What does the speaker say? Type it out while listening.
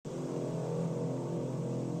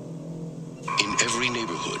every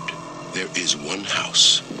neighborhood, there is one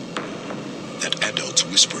house that adults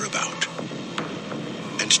whisper about,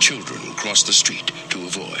 and children cross the street to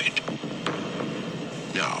avoid.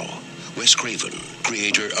 Now, Wes Craven,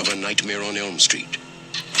 creator of A Nightmare on Elm Street,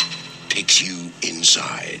 takes you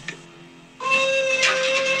inside.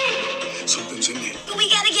 Something's in here. We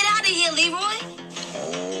gotta get out of here, Leroy.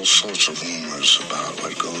 All sorts of rumors about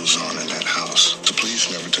what goes on in that house. The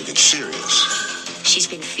police never took it serious. She's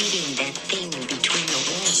been feeding that thing between the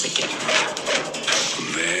walls again.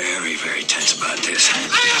 Very, very tense about this.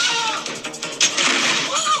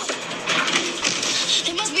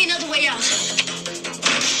 There must be another way out.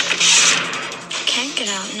 Can't get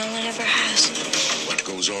out. No one ever has. What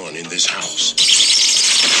goes on in this house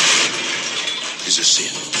is a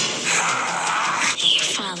sin. Your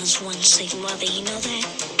father's one sick mother, you know that?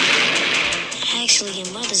 Actually,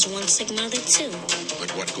 your mother's one sick mother, too. But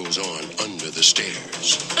what goes on under the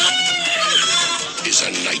stairs is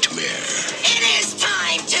a nightmare. It is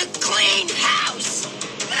time to clean house!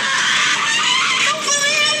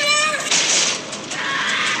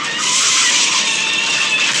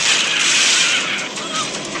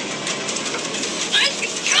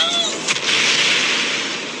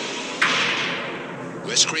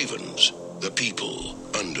 Wes Craven's The People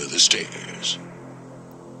Under the Stairs.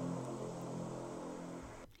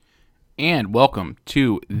 And welcome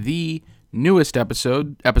to the newest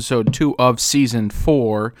episode 2 of Season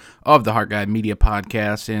 4 of the Heart Guide Media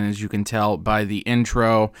Podcast. And as you can tell by the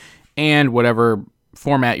intro and whatever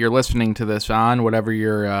format you're listening to this on, whatever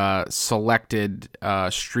your selected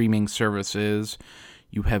streaming service is,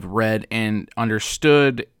 you have read and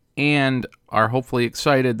understood and are hopefully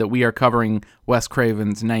excited that we are covering Wes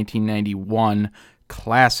Craven's 1991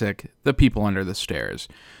 classic, The People Under the Stairs.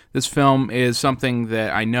 This film is something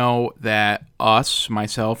that I know that us,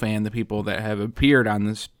 myself, and the people that have appeared on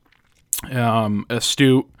this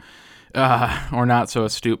astute or not so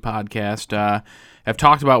astute podcast have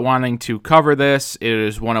talked about wanting to cover this. It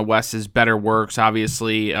is one of Wes's better works,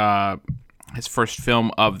 obviously his first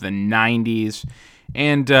film of the 90s,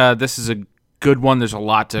 and this is a good one. There's a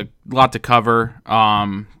lot to cover.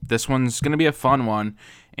 This one's going to be a fun one,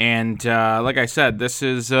 and like I said, this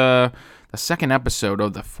is the second episode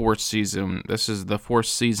of the fourth season. This is the fourth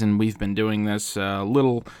season we've been doing this.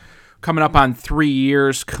 Little coming up on 3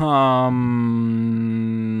 years. Come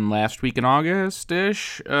last week in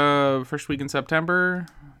August-ish, first week in September.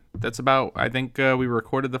 That's about. I think we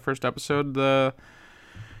recorded the first episode the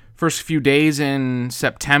first few days in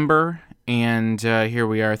September. And here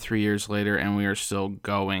we are 3 years later, and we are still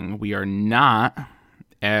going. We are not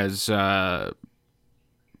as, I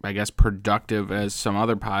guess, productive as some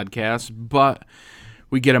other podcasts, but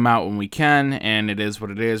we get them out when we can, and it is what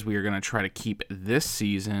it is. We are going to try to keep this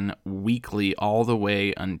season weekly all the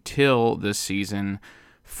way until this season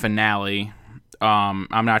finale.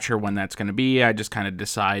 I'm not sure when that's going to be. I just kind of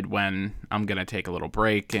decide when I'm going to take a little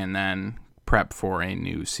break and then prep for a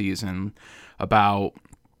new season. About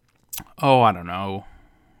I don't know,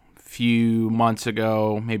 a few months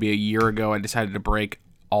ago, maybe a year ago, I decided to break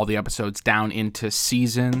all the episodes down into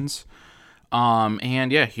seasons.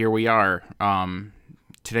 And yeah, here we are.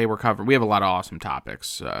 Today we have a lot of awesome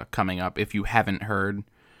topics coming up. If you haven't heard,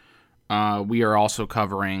 we are also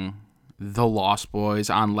covering The Lost Boys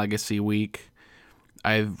on Legacy Week.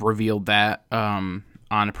 I've revealed that on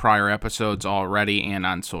prior episodes already and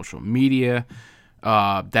on social media.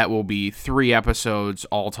 That will be 3 episodes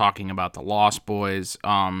all talking about The Lost Boys.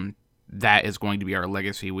 That is going to be our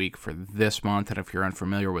Legacy Week for this month. And if you're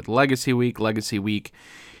unfamiliar with Legacy Week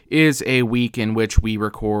is a week in which we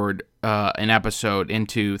record an episode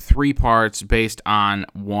into 3 parts based on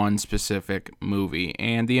one specific movie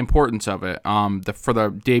and the importance of it. For the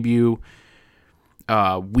debut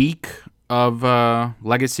week of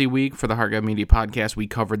Legacy Week for the Heart Guide Media Podcast, we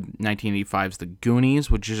covered 1985's The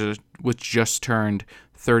Goonies, which just turned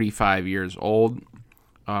 35 years old.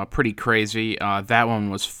 Pretty crazy. That one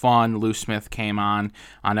was fun. Lou Smith came on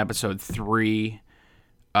episode 3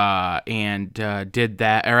 and did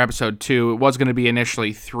that, or episode 2. It was going to be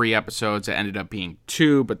initially 3 episodes. It ended up being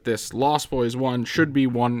 2, but this Lost Boys one should be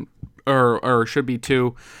 1 or should be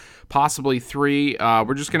 2. Possibly 3.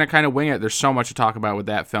 We're just going to kind of wing it. There's so much to talk about with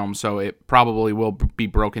that film, so it probably will be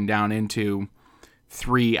broken down into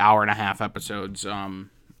 3 hour-and-a-half episodes,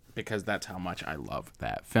 because that's how much I love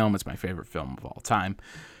that film. It's my favorite film of all time.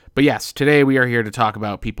 But yes, today we are here to talk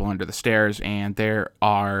about People Under the Stairs, and there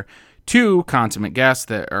are 2 consummate guests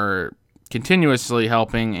that are continuously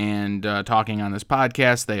helping and talking on this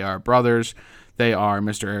podcast. They are brothers. They are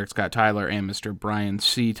Mr. Eric Scott Tyler and Mr. Brian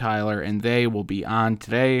C. Tyler, and they will be on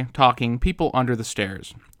today talking People Under the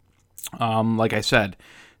Stairs. Like I said,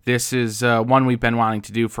 this is one we've been wanting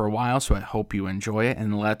to do for a while, so I hope you enjoy it.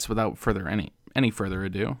 And let's, without any further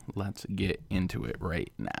ado, let's get into it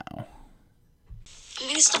right now. I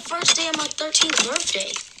mean, it's the first day of my 13th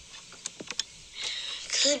birthday.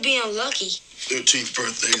 Could be unlucky. 13th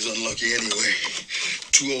birthday is unlucky anyway.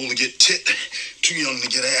 Too old to get tit, too young to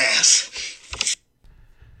get ass.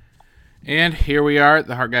 And here we are at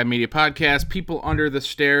the Heart Guide Media Podcast, People Under the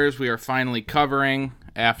Stairs. We are finally covering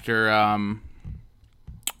after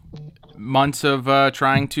months of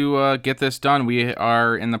trying to get this done. We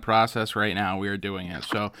are in the process right now. We are doing it.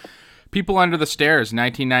 So, People Under the Stairs,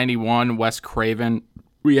 1991, Wes Craven.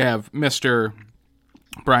 We have Mr.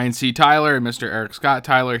 Brian C. Tyler and Mr. Eric Scott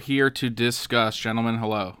Tyler here to discuss. Gentlemen,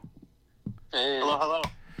 hello. Hey. Hello.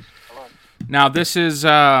 Now, this is,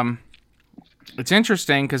 it's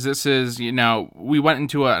interesting because this is, we went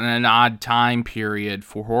into an odd time period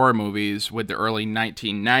for horror movies with the early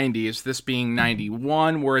 1990s. This being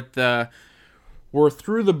 91, we're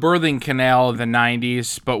through the birthing canal of the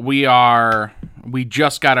 90s, but we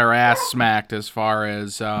just got our ass smacked as far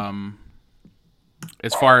as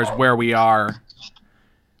where we are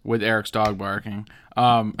with Eric's dog barking.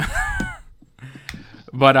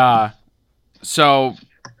 So,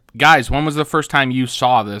 guys, when was the first time you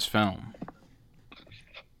saw this film?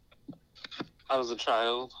 I was a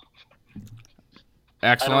child.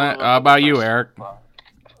 Excellent. How about you, Eric?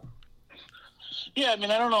 Yeah, I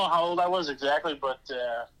mean, I don't know how old I was exactly, but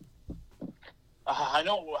I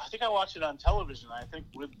think I watched it on television. I think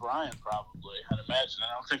with Brian, probably. I'd imagine.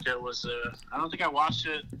 I don't think I watched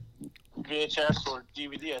it VHS or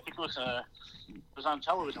DVD. I think it was on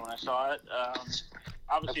television when I saw it.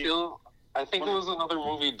 Obviously, I think it was another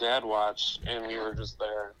movie Dad watched, and we were just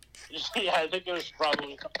there. Yeah, I think it was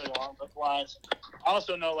probably something along those lines. I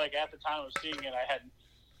also know, like, at the time of seeing it,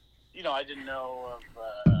 I didn't know of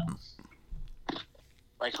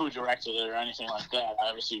like who directed it or anything like that. I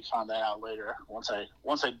obviously found that out later once I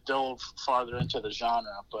dove farther into the genre.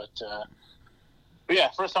 But yeah,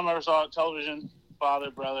 first time I ever saw it, television,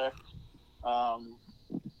 father, brother.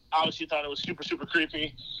 Obviously thought it was super, super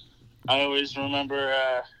creepy. I always remember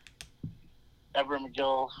Everett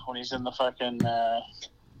McGill when he's in the fucking, I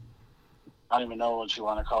don't even know what you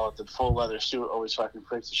want to call it, the full leather suit always fucking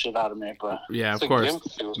freaks the shit out of me. But yeah, of course.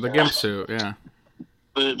 The gimp suit, yeah.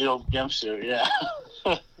 The old gimp suit, yeah.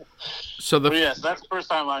 So yes, that's the first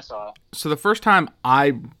time I saw it. So the first time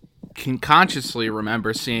I can consciously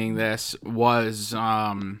remember seeing this was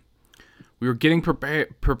we were getting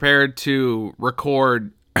prepared to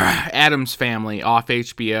record Addams Family off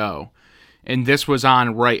HBO, and this was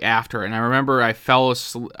on right after. And I remember I fell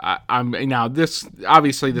asleep. This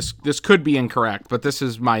obviously this could be incorrect, but this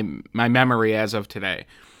is my memory as of today.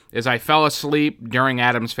 Is I fell asleep during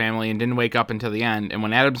Addams Family and didn't wake up until the end. And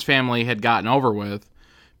when Addams Family had gotten over with,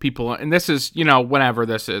 people, and this is, whenever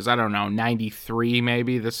this is, I don't know, 93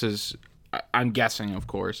 maybe. This is, I'm guessing, of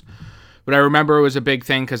course. But I remember it was a big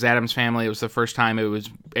thing because Addams Family, it was the first time it was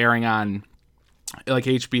airing on, like,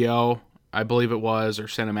 HBO, I believe it was, or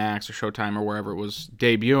Cinemax or Showtime or wherever it was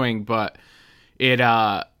debuting. But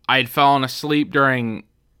I had fallen asleep during,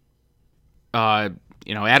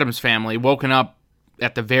 Addams Family, woken up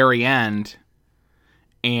at the very end,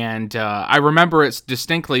 and I remember it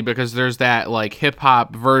distinctly because there's that, like,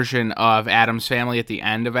 hip-hop version of Addams Family at the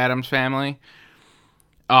end of Addams Family,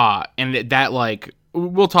 and that, like,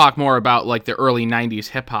 we'll talk more about, like, the early 90s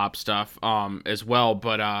hip-hop stuff as well,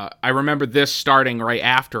 but I remember this starting right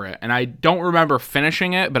after it, and I don't remember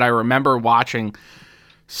finishing it, but I remember watching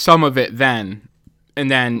some of it then, and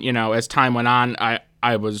then, as time went on,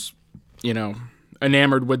 I was,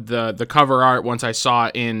 enamored with the cover art once I saw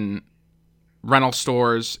it in rental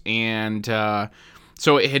stores, and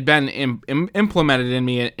so it had been implemented in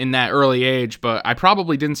me in that early age, but I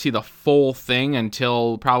probably didn't see the full thing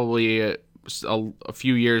until probably a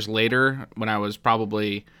few years later, when I was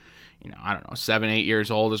probably, I don't know, 7, 8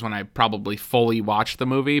 years old is when I probably fully watched the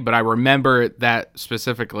movie. But I remember that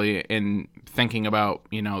specifically in thinking about,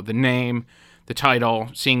 the name, the title,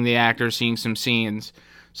 seeing the actors, seeing some scenes.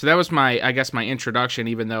 So that was my introduction,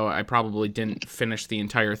 even though I probably didn't finish the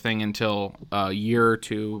entire thing until a year or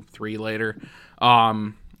 2, 3 later.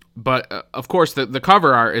 But of course, the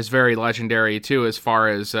cover art is very legendary too, as far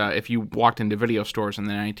as if you walked into video stores in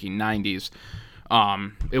the 1990s.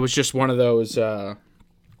 It was just one of those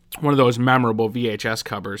memorable VHS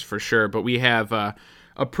covers for sure. But we have a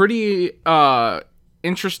pretty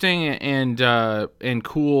interesting and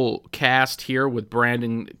cool cast here with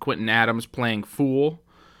Brandon Quintin Adams playing Fool,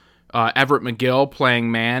 Everett McGill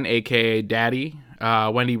playing Man, aka Daddy,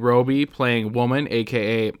 Wendy Roby playing Woman,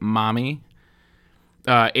 aka Mommy,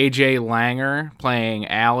 AJ Langer playing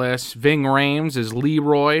Alice, Ving Rhames as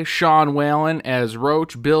Leroy, Sean Whalen as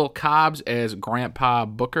Roach, Bill Cobbs as Grandpa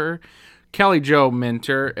Booker, Kelly Jo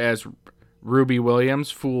Minter as Ruby Williams,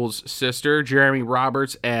 Fool's sister, Jeremy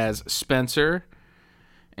Roberts as Spencer,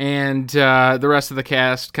 and the rest of the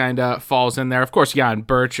cast kind of falls in there. Of course, Jan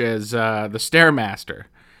Birch as the Stairmaster,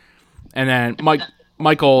 and then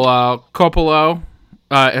Michael Coppola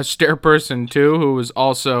as Stairperson 2, who was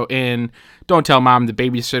also in Don't Tell Mom the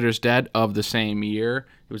Babysitter's Dead of the same year.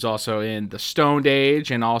 He was also in The Stoned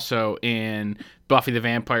Age and also in Buffy the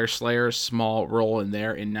Vampire Slayer, small role in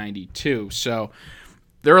there in 92. So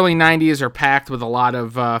the early 90s are packed with a lot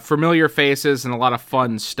of familiar faces and a lot of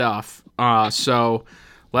fun stuff. So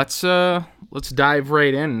let's dive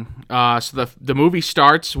right in. So the movie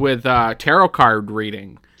starts with tarot card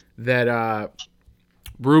reading that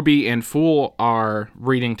Ruby and Fool are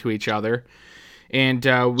reading to each other, and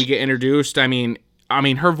we get introduced. I mean,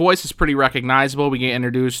 her voice is pretty recognizable. We get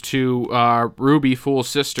introduced to Ruby, Fool's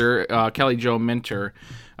sister, Kelly Jo Minter,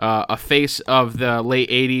 a face of the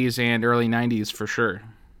late '80s and early '90s for sure.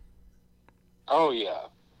 Oh yeah,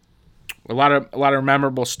 a lot of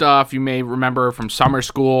memorable stuff. You may remember her from Summer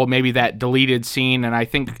School, maybe that deleted scene, and I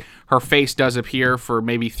think her face does appear for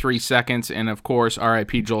maybe 3 seconds. And of course,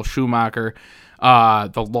 R.I.P. Joel Schumacher.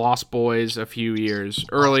 The Lost Boys a few years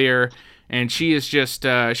earlier, and she is just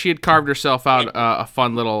she had carved herself out a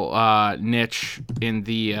fun little niche in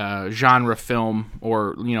the genre film,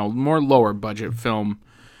 or more lower budget film,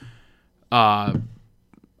 I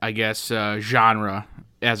guess genre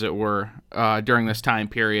as it were, during this time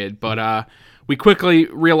period. But we quickly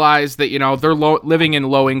realized that they're living in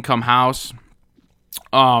low income house,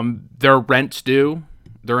 their rent's due.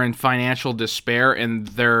 They're in financial despair, and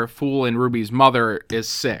their Fool and Ruby's mother is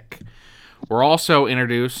sick. We're also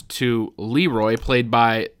introduced to Leroy, played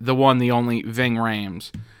by the one, the only Ving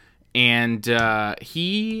Rhames. And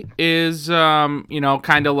he is,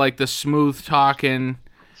 kind of like the smooth-talking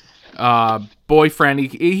boyfriend.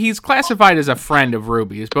 He's classified as a friend of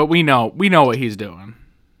Ruby's, but we know what he's doing.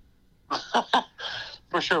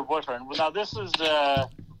 For sure, boyfriend. Well, now, this is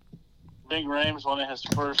Ving Rhames, one of his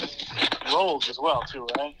first roles as well, too,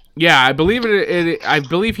 right? Yeah, I believe I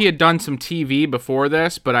believe he had done some TV before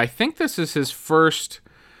this, but I think this is his first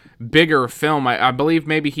bigger film. I believe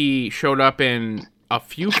maybe he showed up in a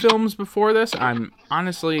few films before this. I'm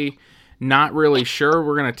honestly not really sure.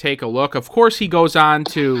 We're gonna take a look. Of course, he goes on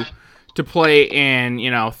to play in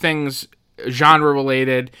things genre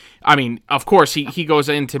related. I mean, of course, he goes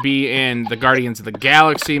in to be in the Guardians of the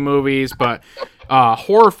Galaxy movies, but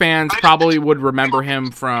horror fans probably would remember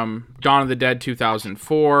him from Dawn of the Dead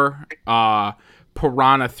 2004,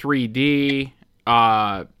 Piranha 3D,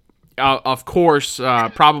 of course,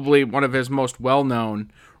 probably one of his most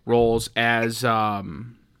well-known roles as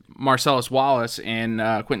Marcellus Wallace in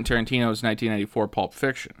Quentin Tarantino's 1994 Pulp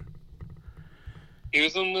Fiction. he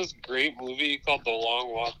was in this great movie called The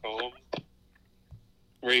Long Walk Home,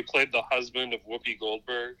 where he played the husband of Whoopi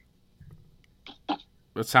Goldberg.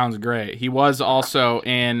 That sounds great. He was also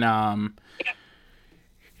in a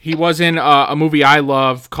movie I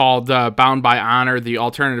love called Bound by Honor. The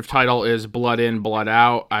alternative title is Blood In, Blood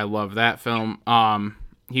Out. I love that film.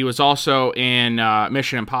 He was also in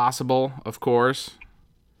Mission Impossible, of course.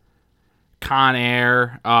 Con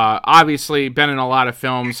Air. Obviously been in a lot of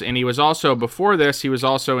films, and he was also, before this, he was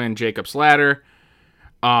also in Jacob's Ladder.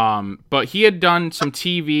 But he had done some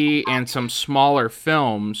TV and some smaller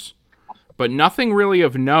films, but nothing really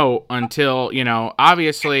of note until,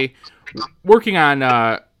 obviously working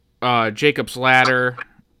on Jacob's Ladder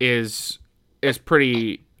is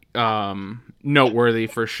pretty noteworthy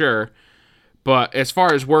for sure. But as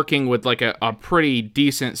far as working with like a pretty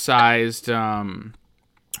decent sized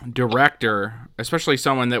director, especially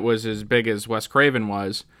someone that was as big as Wes Craven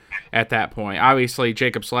was at that point, obviously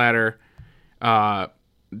Jacob's Ladder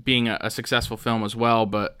being a successful film as well,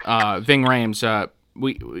 but Ving Rhames,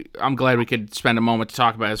 I'm glad we could spend a moment to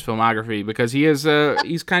talk about his filmography, because he's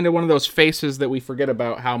kind of one of those faces that we forget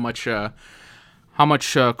about how much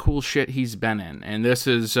cool shit he's been in, and this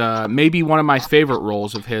is maybe one of my favorite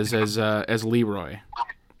roles of his as Leroy.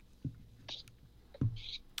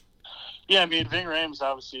 Yeah, I mean, Ving Rhames,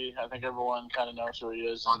 obviously, I think everyone kind of knows who he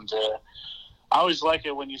is, and I always like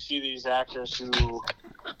it when you see these actors who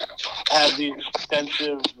have these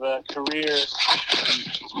extensive careers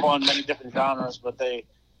on many different genres, but they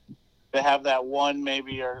have that one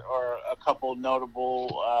maybe or a couple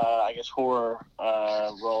notable, I guess, horror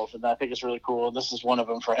roles, and I think it's really cool. This is one of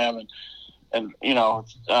them for him, and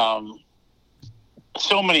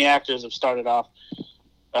so many actors have started off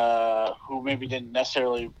who maybe didn't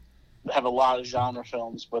necessarily have a lot of genre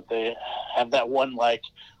films, but they have that one like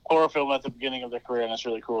horror film at the beginning of their career, and it's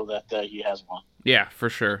really cool that he has one. Yeah, for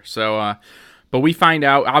sure. So, but we find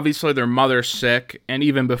out, obviously, their mother's sick, and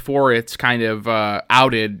even before it's kind of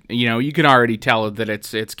outed, you can already tell that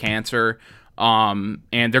it's cancer, and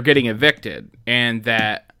they're getting evicted, and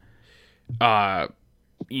that, that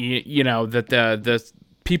the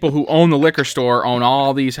people who own the liquor store own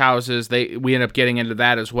all these houses. We end up getting into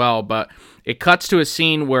that as well, but it cuts to a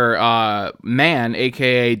scene where Man,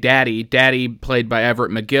 a.k.a. Daddy, played by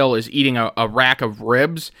Everett McGill, is eating a rack of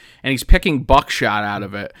ribs, and he's picking buckshot out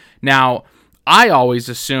of it. Now, I always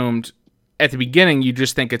assumed at the beginning you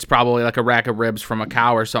just think it's probably like a rack of ribs from a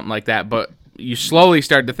cow or something like that, but you slowly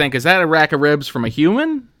start to think, is that a rack of ribs from a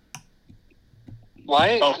human?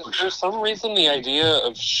 Why? For some reason, the idea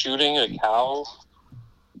of shooting a cow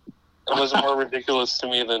was more ridiculous to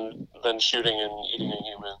me than shooting and eating a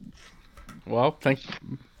human. Well,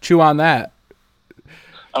 chew on that.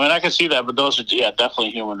 I mean, I can see that, but those are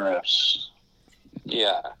definitely human ribs.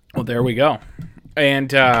 Yeah. Well, there we go.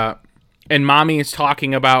 And Mommy is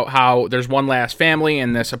talking about how there's one last family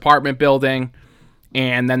in this apartment building,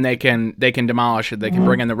 and then they can demolish it. They can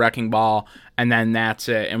bring in the wrecking ball, and then that's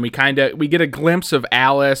it. And we get a glimpse of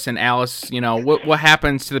Alice, and Alice, what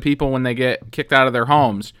happens to the people when they get kicked out of their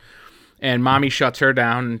homes. And Mommy shuts her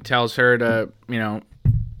down and tells her to,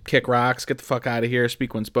 kick rocks, get the fuck out of here,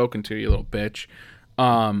 speak when spoken to, you little bitch.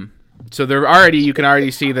 So you can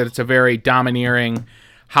already see that it's a very domineering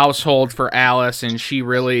household for Alice, and she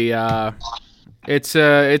really, it's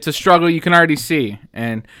a struggle you can already see.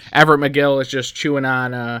 And Everett McGill is just chewing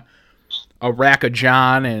on a rack of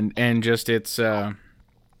John, and just it's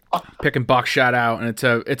picking buckshot out, and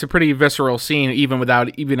it's a pretty visceral scene, even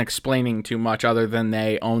without even explaining too much, other than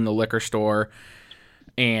they own the liquor store,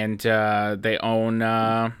 and they own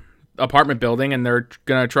apartment building, and they're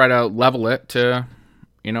gonna try to level it to,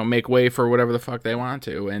 make way for whatever the fuck they want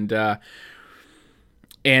to,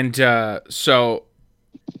 and so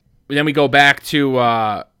then we go back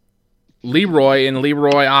to Leroy, and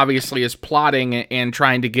Leroy obviously is plotting and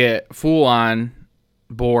trying to get Fool on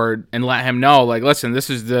board and let him know, like, listen, this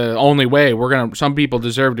is the only way. Some people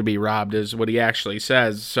deserve to be robbed, is what he actually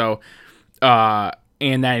says. So, and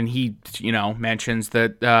then he, mentions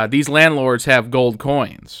that these landlords have gold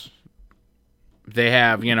coins. They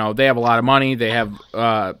have, they have a lot of money. They have,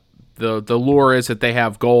 the lure is that they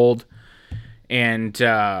have gold, and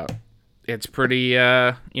it's pretty,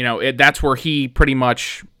 that's where he pretty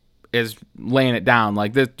much is laying it down.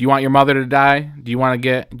 Like, this, do you want your mother to die? Do you want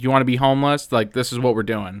to be homeless? Like, this is what we're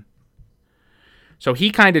doing. So he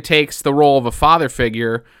kind of takes the role of a father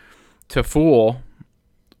figure to Fool,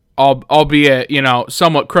 albeit,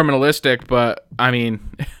 somewhat criminalistic, but, I mean,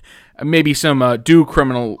 maybe some do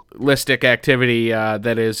criminalistic activity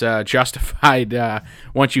that is justified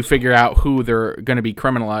once you figure out who they're going to be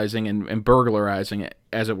criminalizing and burglarizing it,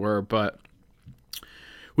 as it were. But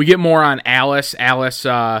we get more on Alice. Alice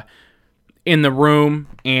in the room,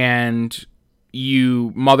 and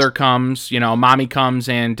Mommy comes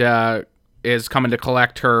and is coming to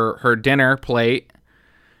collect her dinner plate,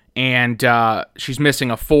 and she's missing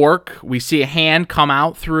a fork. We see a hand come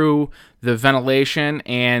out through the ventilation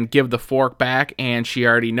and give the fork back, and she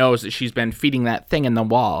already knows that she's been feeding that thing in the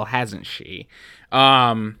wall, hasn't she?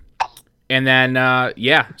 And then,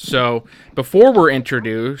 so before we're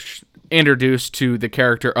introduced to the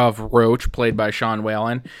character of Roach, played by Sean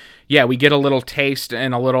Whalen, we get a little taste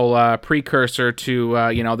and a little precursor to,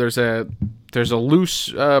 there's a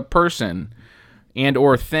loose person and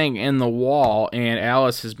or thing in the wall, and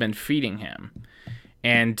Alice has been feeding him.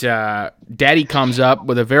 And Daddy comes up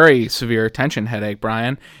with a very severe attention headache,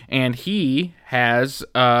 Brian, and he has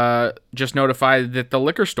just notified that the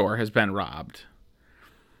liquor store has been robbed.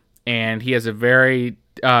 And he has he's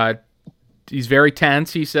very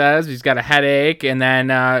tense, he says. He's got a headache, and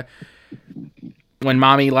then when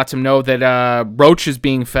Mommy lets him know that Roach is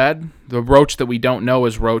being fed, the Roach that we don't know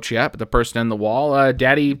is Roach yet, but the person in the wall,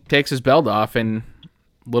 Daddy takes his belt off, and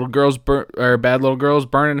bad little girls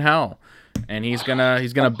burn in hell. And he's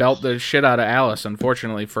gonna belt the shit out of Alice.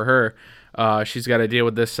 Unfortunately for her, she's got to deal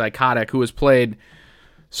with this psychotic who is played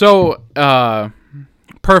so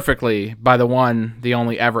perfectly by the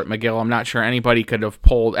only Everett McGill. I'm not sure anybody could have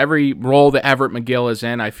pulled every role that Everett McGill is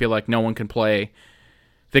in. I feel like no one can play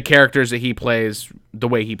the characters that he plays the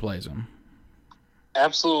way he plays them.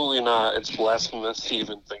 Absolutely not. It's blasphemous to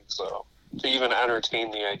even think so. To even entertain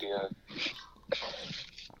the idea.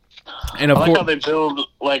 And of I like course, how they build,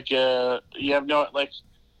 you have no,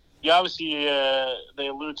 you obviously, they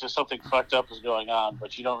allude to something fucked up is going on,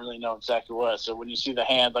 but you don't really know exactly what. So when you see the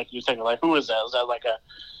hand, you think, who is that? Is that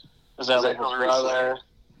Is that like his brother?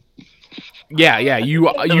 Yeah. You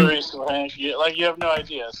Hillary Swank. You have no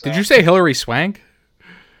idea. So. did you say Hillary Swank?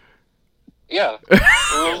 Yeah.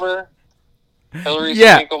 Remember? Hillary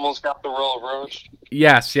Yeah. Swank almost got the role of Roach.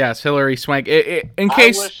 Yes, Hillary Swank. In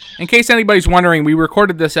case anybody's wondering, we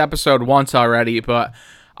recorded this episode once already, but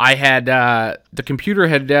I had the computer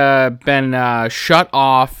had been shut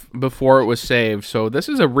off before it was saved, so this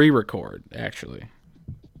is a re-record actually.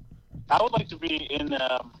 I would like to be in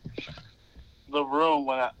the room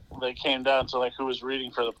when they came down to like who was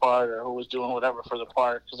reading for the part or who was doing whatever for the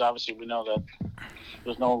part, because obviously we know that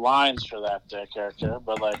there's no lines for that character,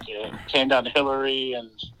 but like it came down to Hillary and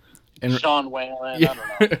Sean Whalen. Yeah. I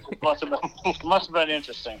don't know. It must have been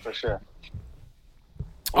interesting for sure.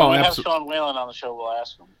 When we have Sean Whalen on the show, we'll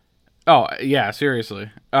ask him. Oh yeah, seriously.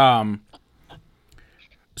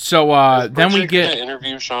 So then we get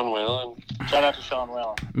interview Sean Whalen. Shout out to Sean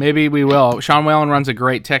Whalen. Maybe we will. Sean Whalen runs a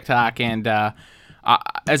great TikTok, and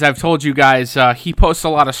as I've told you guys, he posts a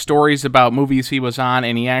lot of stories about movies he was on,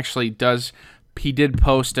 and he actually does. He did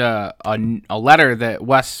post a letter that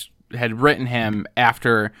Wes had written him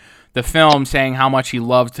after the film, saying how much he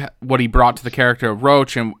loved what he brought to the character of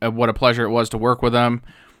Roach and what a pleasure it was to work with him,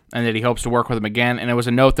 and that he hopes to work with him again. And it was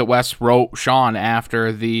a note that Wes wrote Sean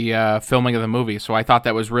after the filming of the movie. So I thought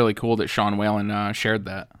that was really cool that Sean Whalen shared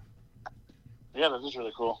that. Yeah, that is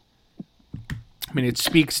really cool. I mean, it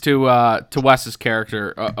speaks to Wes's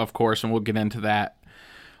character, of course, and we'll get into that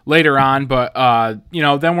later on. But,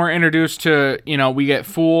 then we're introduced to, we get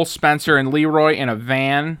Fool, Spencer, and Leroy in a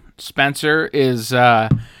van. Spencer is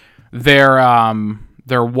their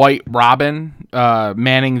white Robin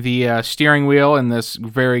manning the steering wheel in this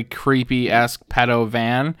very creepy-esque pedo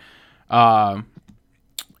van.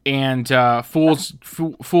 And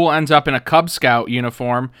Fool ends up in a Cub Scout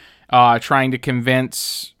uniform trying to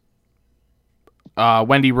convince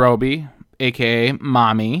Wendy Roby, a.k.a.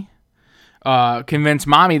 Mommy, convince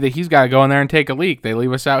Mommy that he's got to go in there and take a leak. They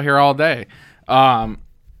leave us out here all day.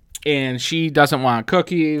 And she doesn't want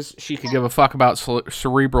cookies. She could give a fuck about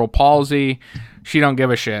cerebral palsy. She don't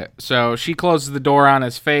give a shit. So she closes the door on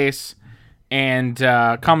his face and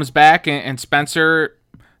comes back, and Spencer's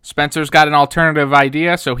got an alternative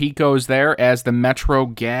idea, so he goes there as the Metro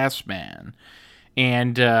Gas Man.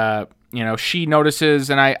 And, she notices,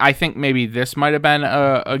 and I think maybe this might have been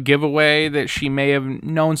a giveaway that she may have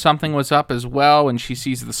known something was up as well, and she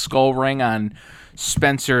sees the skull ring on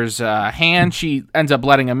Spencer's hand. She ends up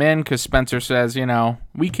letting him in because Spencer says,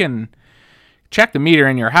 we can check the meter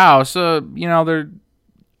in your house. We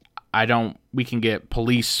can get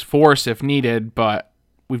police force if needed, but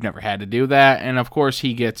we've never had to do that. And of course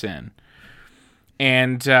he gets in.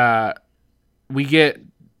 And we get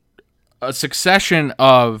a succession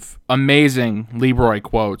of amazing Leroy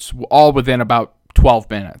quotes, all within about 12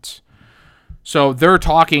 minutes. So they're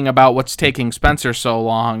talking about what's taking Spencer so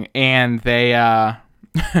long, and they,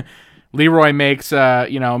 Leroy makes,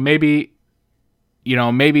 maybe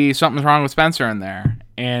something's wrong with Spencer in there,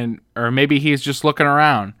 or maybe he's just looking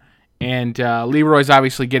around. And Leroy's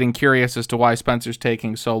obviously getting curious as to why Spencer's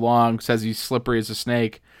taking so long, says he's slippery as a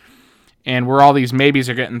snake. And where all these maybes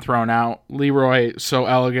are getting thrown out, Leroy so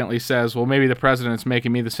elegantly says, well, maybe the president's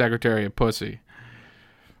making me the secretary of pussy.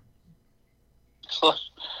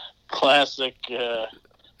 Classic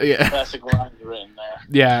lines written there.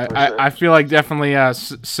 Yeah, sure. I feel like definitely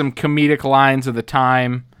some comedic lines of the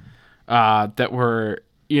time that were,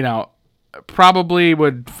 probably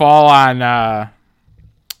would fall on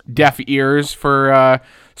deaf ears for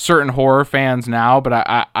certain horror fans now, but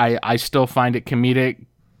I still find it comedic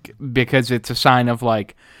because it's a sign of I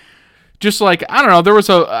don't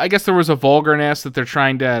know, I guess there was a vulgarness that they're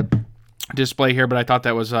trying to display here, but I thought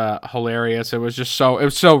that was hilarious. It was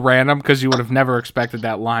so random because you would have never expected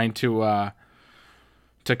that line to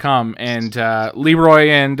come. And Leroy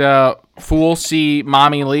and Fool see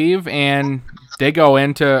Mommy leave, and they go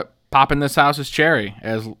into popping this house's cherry,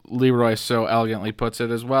 as Leroy so elegantly puts it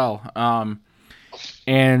as well.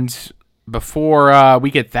 And before we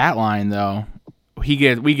get that line though, we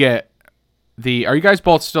get the. Are you guys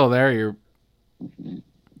both still there?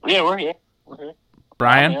 Yeah, we're here.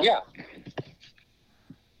 Brian? Yeah.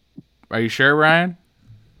 Are you sure, Brian?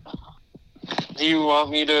 Do you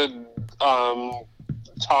want me to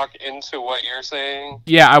talk into what you're saying?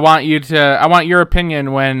 Yeah, I want your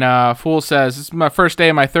opinion when Fool says, "This is my first day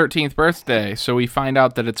of my 13th birthday." So we find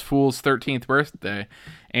out that it's Fool's 13th birthday.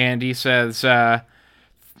 And he says,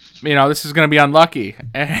 this is going to be unlucky.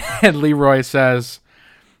 And Leroy says,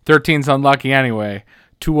 13's unlucky anyway.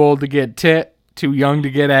 Too old to get tit, too young to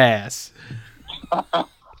get ass.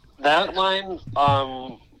 That line,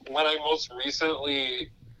 when I most recently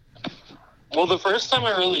Well, the first time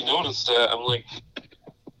I really noticed it, I'm like,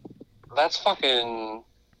 that's fucking...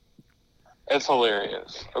 It's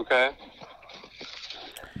hilarious, okay?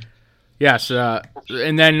 Yes,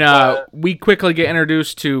 and then we quickly get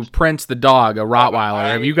introduced to Prince the dog, a Rottweiler.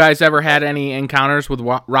 Have you guys ever had any encounters with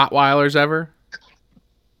Rottweilers ever?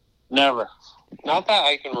 Never. Not that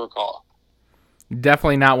I can recall.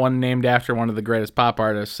 Definitely not one named after one of the greatest pop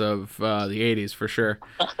artists of the 80s, for sure.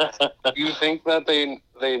 You think that they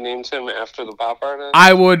named him after the pop artist?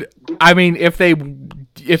 I mean,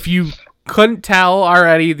 if you couldn't tell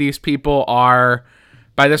already, these people are,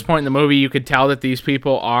 by this point in the movie, you could tell that these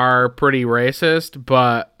people are pretty racist,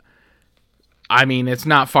 but I mean, it's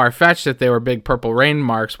not far-fetched that they were big Purple Rain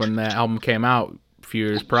marks when the album came out a few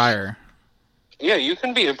years prior. Yeah, you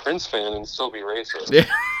can be a Prince fan and still be racist. Yeah,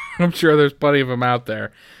 I'm sure there's plenty of them out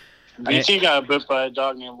there. BT got bit by a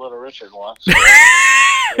dog named Little Richard once.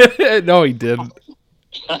 No, he didn't.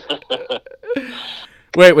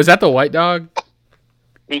 Wait, was that the white dog?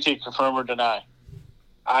 BT, confirm or deny?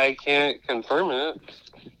 I can't confirm it.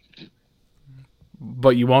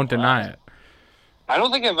 But you won't deny it. I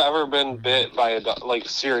don't think I've ever been bit by a dog, like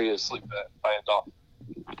seriously bit by a dog.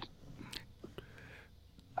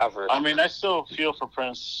 Ever. I mean, I still feel for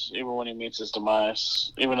Prince even when he meets his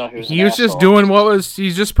demise, even though he was just doing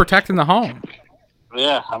he's just protecting the home.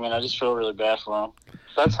 Yeah, I mean, I just feel really bad for him.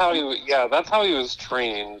 That's how he was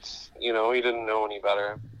trained. You know, he didn't know any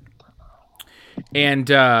better. And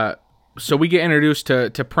so we get introduced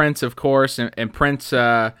to Prince, of course, and Prince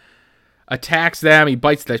attacks them. He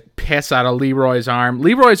bites the piss out of Leroy's arm.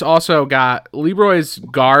 Leroy's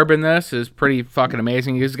garb in this is pretty fucking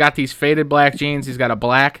amazing. He's got these faded black jeans. He's got a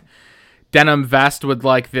black denim vest with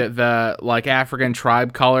like the like African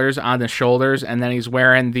tribe colors on the shoulders, and then he's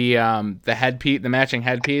wearing the headpiece, the matching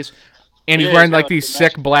headpiece, and he's wearing like these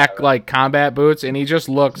sick black like combat boots, and he just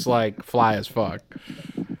looks like fly as fuck.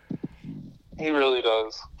 He really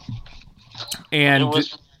does. And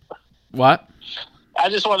what? I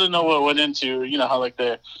just wanted to know what went into, you know, how like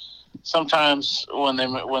sometimes when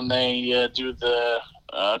they do the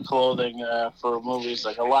clothing for movies,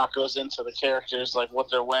 like a lot goes into the characters, like what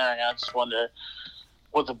they're wearing. I just wonder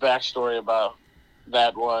what the backstory about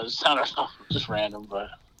that was. I don't know, just random, but.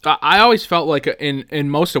 I always felt like in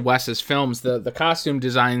most of Wes's films, the costume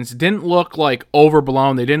designs didn't look like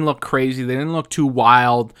overblown. They didn't look crazy. They didn't look too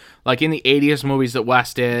wild. Like in the 80s movies that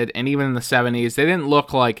Wes did, and even in the 70s, they didn't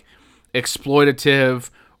look like exploitative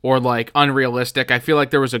or like unrealistic. I feel like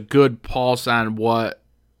there was a good pulse on what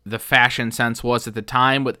the fashion sense was at the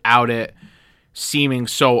time without it seeming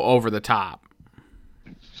so over the top.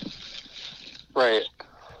 Right.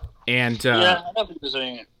 And yeah, I don't think there's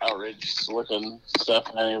any outrageous looking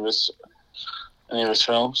stuff in any of his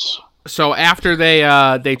films. So after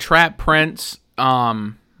they trap Prince,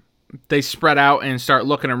 they spread out and start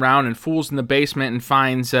looking around, and Fool's in the basement and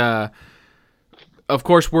finds of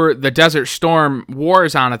course the Desert Storm war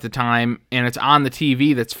is on at the time, and it's on the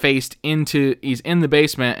TV that's faced into, he's in the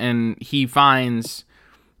basement, and he finds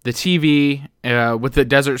the TV with the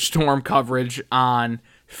Desert Storm coverage on,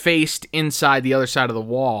 faced inside the other side of the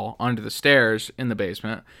wall under the stairs in the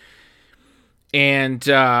basement. And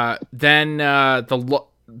then the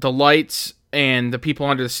lights and the people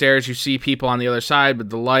under the stairs, you see people on the other side with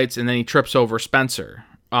the lights, and then he trips over Spencer.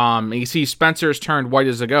 And you see Spencer's turned white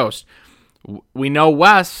as a ghost. We know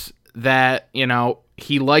Wes that, you know,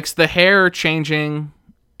 he likes the hair changing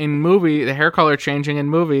the hair color changing in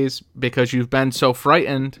movies because you've been so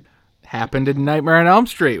frightened. Happened in Nightmare on Elm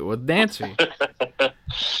Street with Nancy.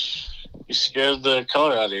 You scared the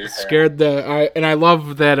color out of your hair. And I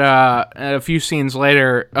love that a few scenes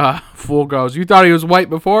later, Fool goes, "You thought he was white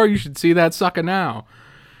before? You should see that sucker now."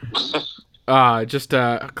 Just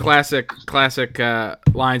classic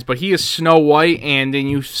lines. But he is Snow White, and then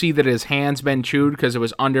you see that his hand's been chewed because it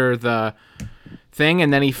was under the thing,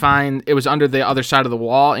 and then it was under the other side of the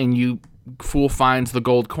wall, and Fool finds the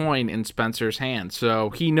gold coin in Spencer's hand.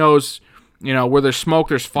 So he knows, you know, where there's smoke,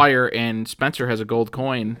 there's fire, and Spencer has a gold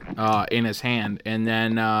coin in his hand. And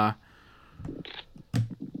then,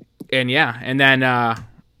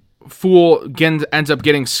 Fool ends up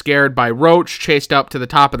getting scared by Roach, chased up to the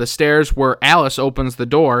top of the stairs where Alice opens the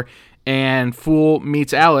door, and Fool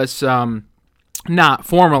meets Alice, not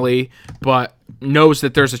formally, but knows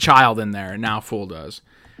that there's a child in there, and now Fool does.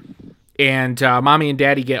 And Mommy and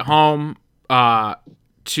Daddy get home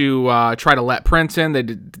to try to let Prince in.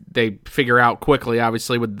 They figure out quickly,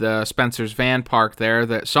 obviously, with the Spencer's van parked there,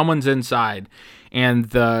 that someone's inside. And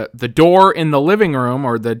the door in the living room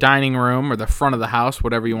or the dining room or the front of the house,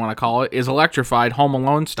 whatever you want to call it, is electrified, Home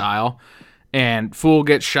Alone style. and Fool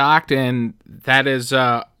gets shocked, and that is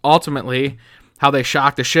ultimately how they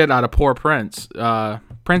shock the shit out of poor Prince.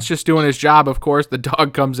 Prince just doing his job, of course. The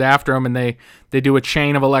dog comes after him, and they do a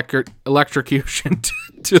chain of electrocution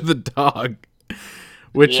to the dog,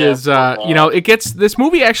 which is this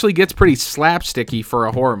movie actually gets pretty slapsticky for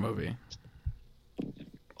a horror movie.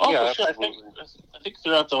 Oh, Yeah, for sure. I think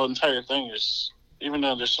throughout the entire thing, even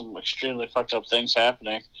though there's some extremely fucked up things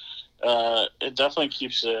happening, it definitely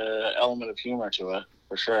keeps an element of humor to it,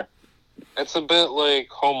 for sure. It's a bit like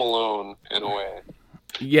Home Alone in a way.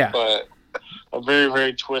 Yeah. But A very,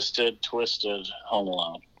 very twisted Home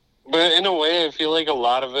Alone. But in a way, I feel like a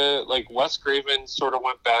lot of it, like Wes Craven sort of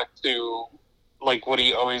went back to like what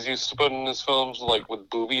he always used to put in his films, like with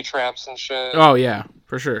booby traps and shit. Oh, yeah,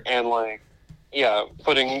 for sure. And like, yeah,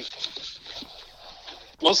 putting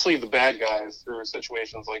mostly the bad guys through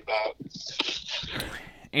situations like that.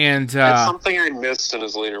 And It's something I missed in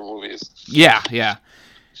his later movies. yeah.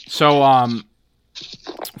 So,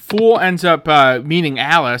 Fool ends up meeting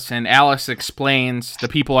Alice, and Alice explains the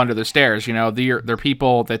people under the stairs. You know, they're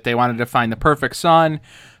people that they wanted to find the perfect son,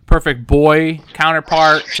 perfect boy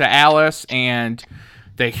counterpart to Alice, and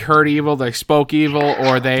they heard evil, they spoke evil,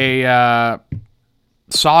 or they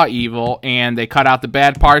saw evil, and they cut out the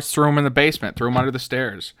bad parts, threw them in the basement, threw them under the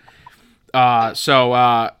stairs. And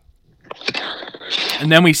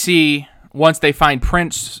then we see, once they find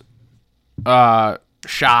Prince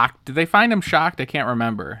shocked. Did they find him shocked? I can't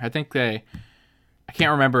remember. I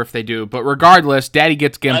can't remember if they do. But regardless, Daddy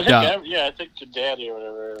gets gimped up. I think the Daddy or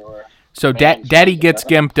whatever. So Daddy gets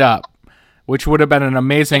gimped up, which would have been an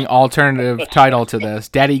amazing alternative title to this.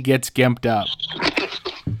 Daddy gets gimped up.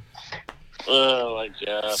 Oh my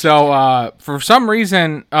god. So for some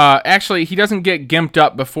reason, actually, he doesn't get gimped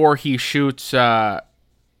up before he shoots. I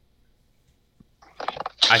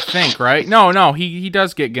think, right? No, he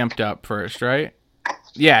does get gimped up first, right?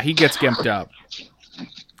 Yeah, he gets gimped up,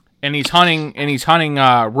 and he's hunting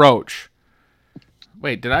Roach.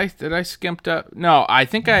 Wait, did I skimped up? No, I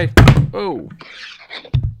think I. Oh,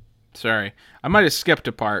 sorry, I might have skipped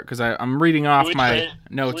a part because I'm reading off my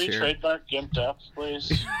notes here. Trademark gimped up,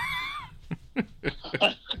 please.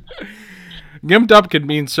 Gimped up could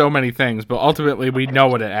mean so many things, but ultimately we know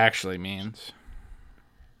what it actually means.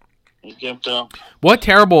 Gimped up. What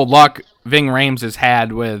terrible luck Ving Rhames has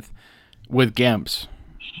had with gimps.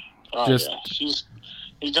 Oh, yeah. He's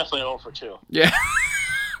definitely 0 for 2. Yeah.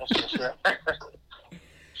 That's for sure.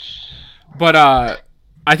 But I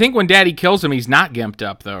think when Daddy kills him, he's not gimped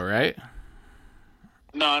up though, right?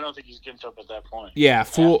 No, I don't think he's gimped up at that point. Yeah,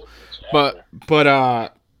 Fool. But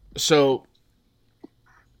so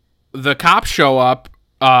the cops show up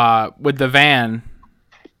with the van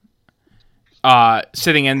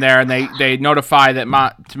sitting in there, and they notify that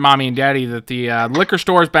to Mommy and Daddy that the liquor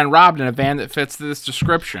store has been robbed in a van that fits this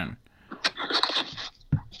description.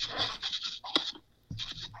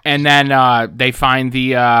 And then they find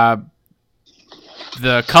the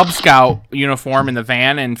Cub Scout uniform in the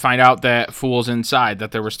van and find out that Fool's inside,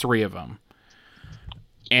 that there was 3 of them.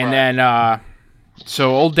 And then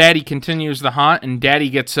so old Daddy continues the hunt, and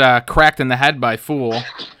Daddy gets cracked in the head by Fool.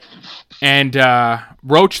 And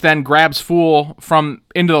Roach then grabs Fool from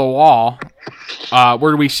into the wall,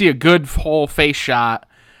 where we see a good whole face shot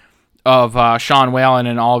of Sean Whalen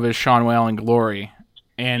in all of his Sean Whalen glory.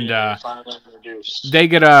 And they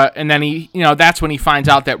get and then he, that's when he finds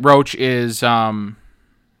out that Roach is a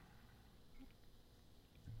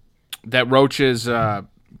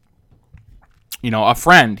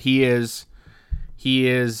friend. He is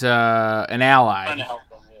an ally.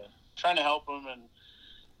 Trying to help him, and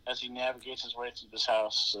as he navigates his way through this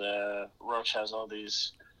house, Roach has all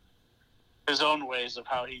these his own ways of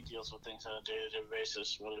how he deals with things on a day-to-day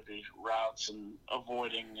basis, whether it be routes and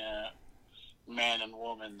avoiding man and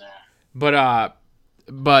woman there. But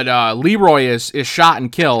Leroy is shot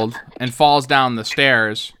and killed and falls down the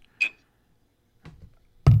stairs.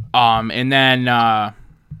 And then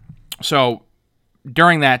so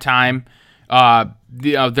during that time,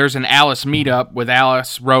 there's an Alice meetup with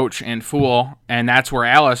Alice, Roach, and Fool, and that's where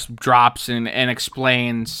Alice drops and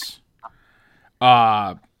explains,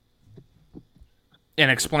 like,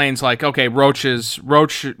 okay, Roach,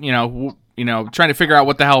 trying to figure out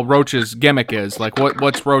what the hell Roach's gimmick is, like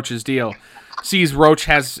what's Roach's deal. Sees Roach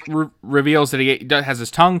reveals that he has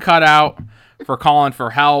his tongue cut out for calling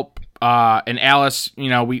for help, and Alice,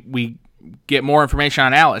 we get more information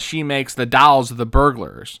on Alice. She makes the dolls of the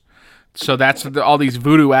burglars. So that's all these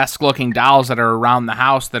voodoo-esque looking dolls that are around the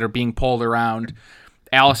house that are being pulled around.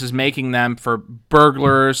 Alice is making them for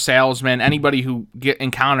burglars, salesmen, anybody who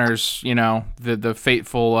encounters, the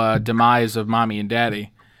fateful demise of Mommy and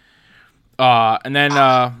Daddy. And then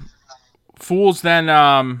Fools then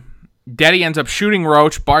Daddy ends up shooting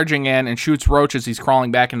Roach, barging in, and shoots Roach as he's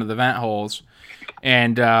crawling back into the vent holes.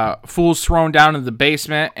 And Fool's thrown down into the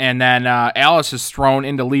basement, and then Alice is thrown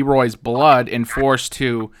into Leroy's blood and forced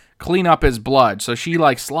to clean up his blood. So she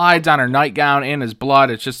like slides on her nightgown in his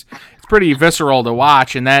blood. It's pretty visceral to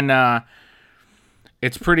watch. And then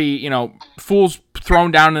it's pretty, Fool's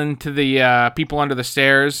thrown down into the people under the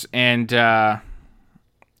stairs, and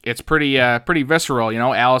it's pretty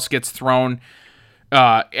visceral. Alice gets thrown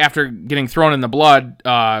after getting thrown in the blood.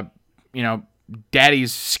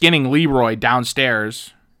 Daddy's skinning Leroy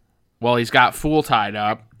downstairs while he's got Fool tied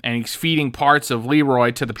up, and he's feeding parts of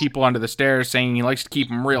Leroy to the people under the stairs, saying he likes to keep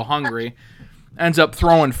them real hungry. Ends up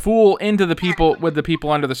throwing Fool into the people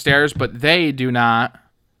under the stairs, but they do not.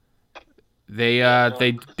 They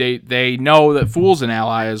know that Fool's an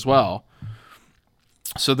ally as well.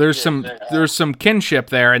 So there's some kinship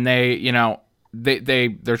there, and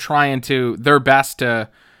they're trying their best to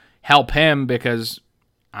help him, because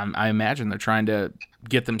I imagine they're trying to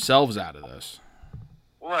get themselves out of this.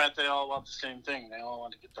 Right, they all want the same thing. They all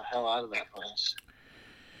want to get the hell out of that place.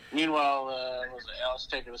 Meanwhile, was Alice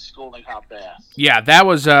taking a scolding hot bath? Yeah, that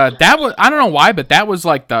was I don't know why, but that was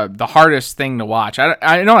like the hardest thing to watch.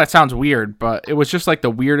 I know that sounds weird, but it was just like the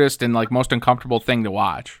weirdest and like most uncomfortable thing to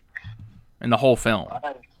watch in the whole film.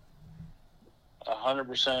 I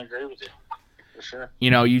 100% agree with you, for sure.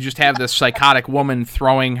 You just have this psychotic woman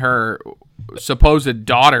throwing her supposed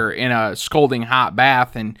daughter in a scalding hot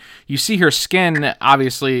bath, and you see her skin.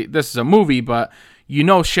 Obviously, this is a movie, but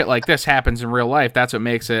shit like this happens in real life. That's what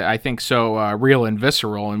makes it, I think, so real and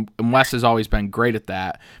visceral, and Wes has always been great at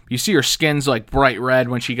that. You see her skin's like bright red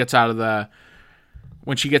when she gets out of the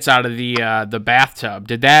bathtub.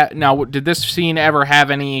 Did this scene ever have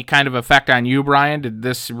any kind of effect on you, Brian? Did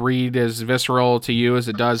this read as visceral to you as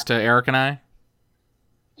it does to Eric and I?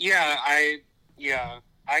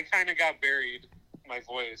 I kind of got buried, my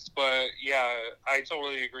voice, but yeah, I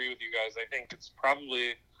totally agree with you guys. I think it's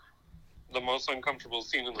probably the most uncomfortable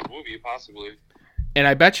scene in the movie, possibly. And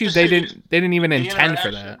I bet you they didn't even intend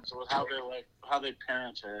for that. With how they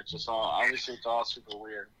parent her, it's all super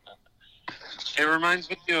weird. It reminds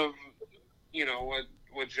me of,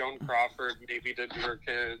 what Joan Crawford maybe did to her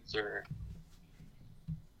kids, or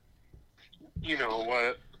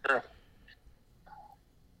what.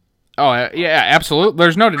 Oh, yeah, absolutely.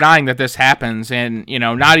 There's no denying that this happens, and,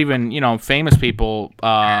 not even, famous people,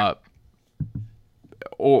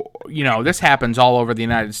 this happens all over the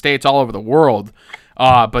United States, all over the world.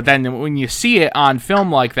 But then when you see it on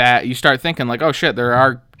film like that, you start thinking like, oh shit, there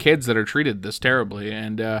are kids that are treated this terribly.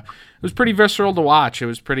 And it was pretty visceral to watch. It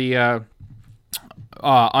was pretty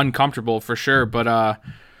uncomfortable for sure. But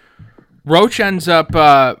Roach ends up,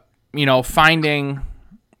 finding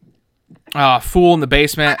Fool in the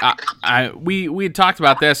basement. We had talked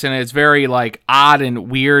about this, and it's very like odd and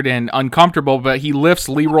weird and uncomfortable. But he lifts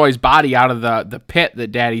Leroy's body out of the pit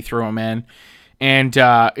that Daddy threw him in, and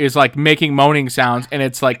is like making moaning sounds, and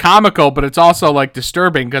it's like comical, but it's also like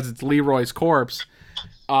disturbing because it's Leroy's corpse.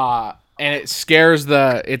 And it scares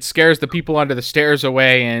the people under the stairs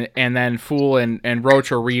away, and then Fool and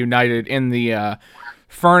Roach are reunited in the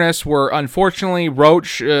furnace, where unfortunately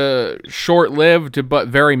Roach, short-lived but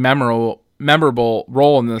very memorable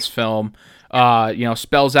role in this film,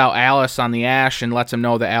 spells out Alice on the ash and lets him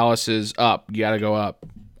know that Alice is up. You gotta go up.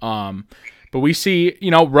 But we see,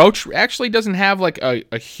 Roach actually doesn't have like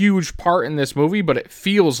a huge part in this movie, but it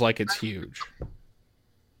feels like it's huge.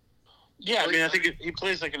 Yeah, I think he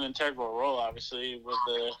plays like an integral role. Obviously,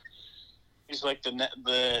 he's like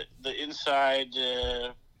the inside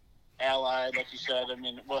ally, like you said. Him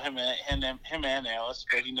and Alice,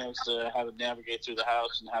 but he knows how to navigate through the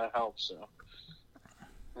house and how to help. So,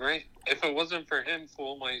 right. If it wasn't for him,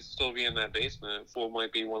 Fool might still be in that basement. Fool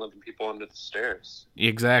might be one of the people under the stairs.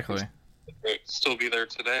 Exactly. He'd still be there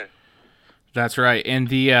today. That's right. And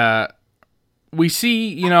we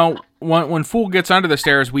see, when Fool gets under the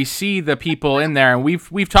stairs, we see the people in there, and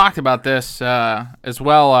we've talked about this as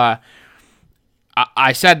well.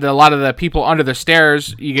 I said that a lot of the people under the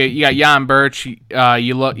stairs, you got Jan Birch, you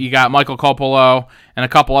got Michael Coppola, and a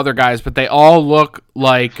couple other guys, but they all look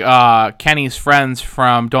like Kenny's friends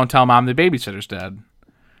from Don't Tell Mom the Babysitter's Dead.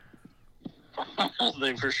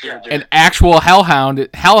 They for sure do. An actual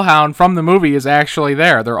hellhound from the movie is actually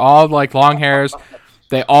there. They're all like long hairs.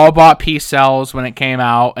 They all bought Peace Cells when it came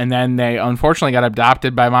out, and then they unfortunately got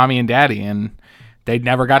adopted by Mommy and Daddy, and they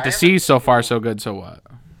never got to see So Far So Good So What.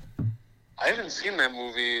 I haven't seen that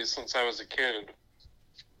movie since I was a kid.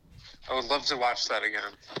 I would love to watch that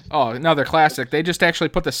again. Oh, another classic. They just actually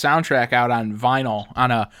put the soundtrack out on vinyl,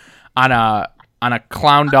 on on a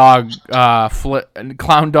clown dog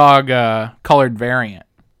colored variant.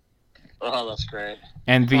 Oh, that's great.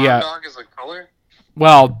 And the Clown dog is a color?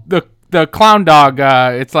 well, the clown dog,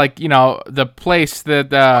 it's like, you know, the place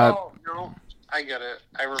that Oh, no. I get it.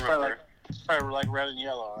 I remember. It's probably like red and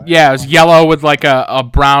yellow. Right? yeah, it was yellow with like a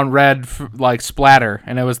brown red like splatter,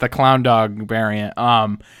 and it was the clown dog variant.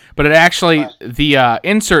 But it actually, the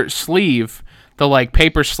insert sleeve, the like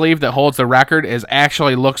paper sleeve that holds the record, is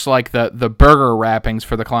actually looks like the burger wrappings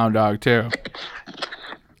for the clown dog too.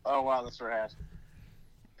 Oh wow, that's rad.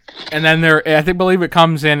 And then I believe it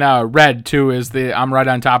comes in red too. Is the I'm right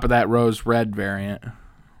on top of that rose red variant.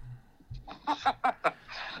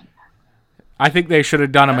 I think they should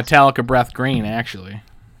have done a Metallica Breath Green actually.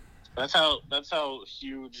 That's how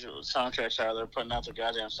huge soundtracks are. They're putting out their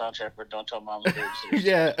goddamn soundtrack for "Don't Tell Mom the Babysitter."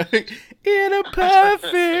 Yeah, in a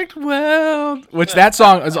perfect world. Which that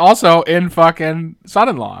song is also in fucking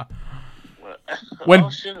Son-in-Law. When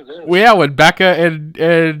Oh shit, it is. when Becca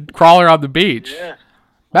and Crawler on the beach. Yeah.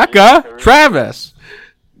 Becca, Travis.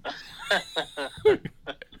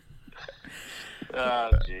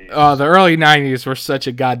 Oh, geez. The early 90s were such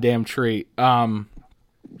a goddamn treat. But,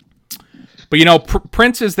 you know,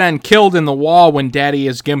 Prince is then killed in the wall when Daddy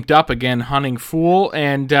is gimped up again, hunting Fool.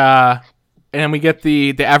 And then we get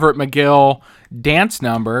the Everett McGill dance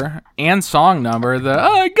number and song number.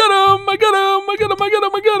 I got him, I got him, I got him, I got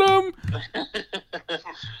him, I got him.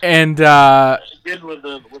 And Good with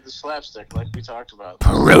the slapstick, like we talked about.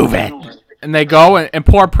 prove it. And they go, and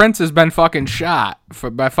poor Prince has been fucking shot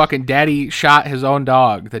by fucking Daddy shot his own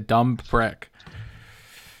dog, the dumb prick.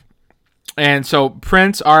 And so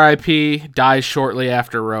Prince, R.I.P., dies shortly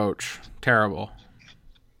after Roach. Terrible.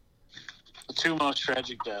 The two most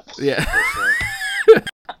tragic deaths. Yeah. For sure.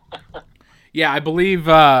 Yeah, I believe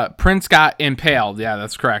Prince got impaled. Yeah,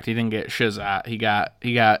 that's correct. He didn't get shizat. He got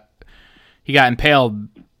impaled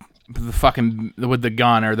with the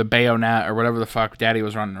gun or the bayonet or whatever the fuck Daddy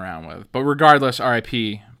was running around with. But regardless,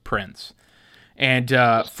 R.I.P. Prince. And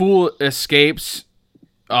Fool escapes,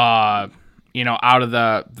 out of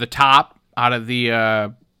the top, out of the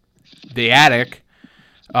attic.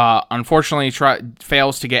 Unfortunately,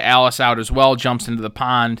 fails to get Alice out as well. Jumps into the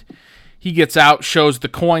pond. He gets out, shows the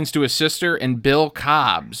coins to his sister, and Bill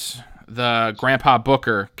Cobbs, the Grandpa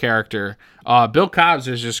Booker character. Bill Cobbs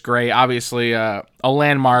is just great. Obviously, a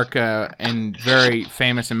landmark and very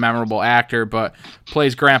famous and memorable actor, but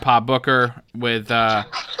plays Grandpa Booker with,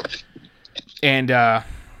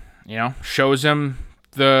 shows him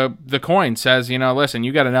the coin. Says, listen,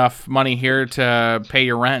 you got enough money here to pay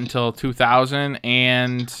your rent until 2000,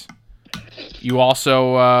 and you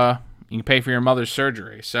also you can pay for your mother's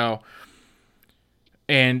surgery. So.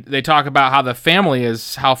 And they talk about how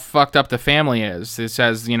how fucked up the family is. It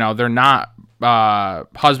says, they're not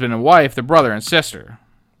husband and wife, they're brother and sister.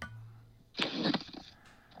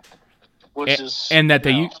 Which is, we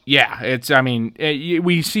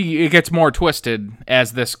see it gets more twisted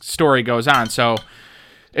as this story goes on. So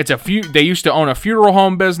they used to own a funeral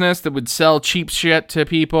home business that would sell cheap shit to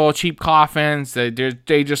people, cheap coffins. They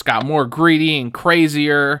just got more greedy and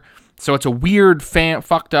crazier. So it's a weird,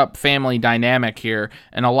 fucked up family dynamic here,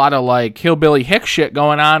 and a lot of like hillbilly hick shit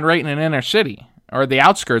going on right in an inner city or the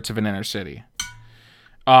outskirts of an inner city.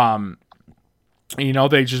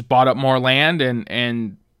 They just bought up more land,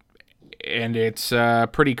 and it's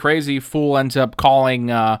pretty crazy. Fool ends up calling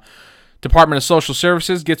Department of Social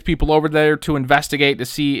Services, gets people over there to investigate to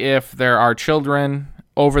see if there are children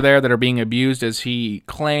over there that are being abused, as he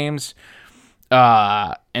claims.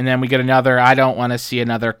 And then we get another, I don't want to see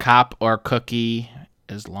another cop or cookie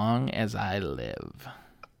as long as I live.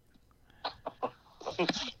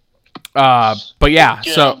 But yeah,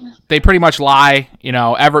 so they pretty much lie.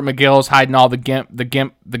 Everett McGill's hiding all the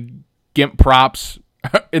gimp props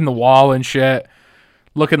in the wall and shit.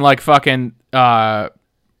 Looking like fucking,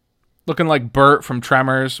 looking like Bert from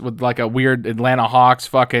Tremors with like a weird Atlanta Hawks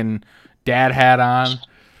fucking dad hat on.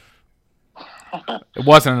 It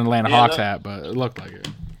wasn't an Atlanta Hawks hat, but it looked like it.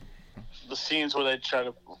 The scenes where they try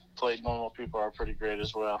to play normal people are pretty great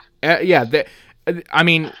as well.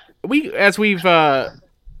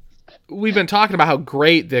 We've been talking about how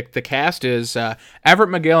great the cast is. Everett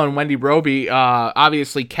McGill and Wendy Roby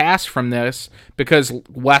obviously cast from this because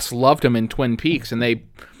Wes loved them in Twin Peaks, and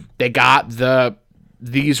they got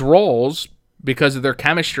these roles because of their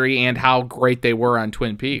chemistry and how great they were on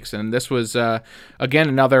Twin Peaks. And this was, again,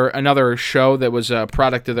 another show that was a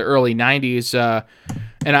product of the early 90s.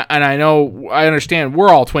 And I understand we're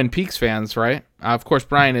all Twin Peaks fans, right? Of course,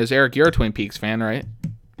 Brian is. Eric, you're a Twin Peaks fan, right?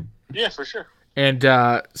 Yeah, for sure. And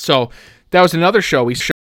so that was another show we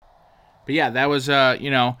showed. But yeah, that was,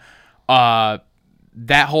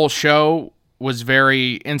 that whole show was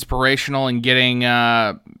very inspirational in getting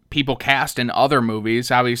people cast in other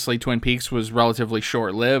movies. Obviously, Twin Peaks was relatively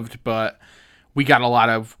short-lived, but we got a lot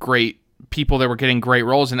of great people that were getting great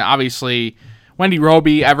roles. And obviously, Wendy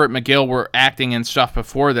Roby, Everett McGill were acting and stuff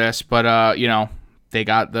before this, but, they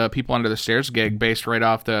got the People Under the Stairs gig based right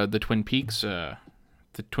off the Twin Peaks show.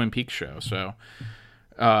 So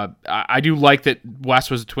I do like that Wes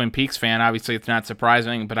was a Twin Peaks fan. Obviously, it's not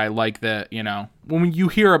surprising, but I like that, when you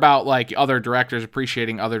hear about like other directors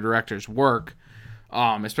appreciating other directors' work,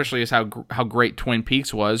 especially as how great Twin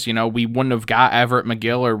Peaks was, we wouldn't have got Everett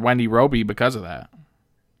McGill or Wendy Roby because of that.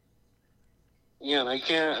 Yeah, and I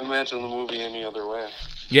can't imagine the movie any other way.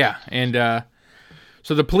 Yeah, and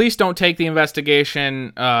so the police don't take the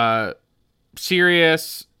investigation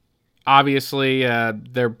serious. Obviously,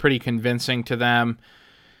 they're pretty convincing to them.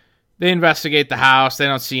 They investigate the house. They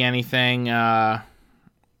don't see anything.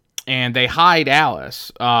 And they hide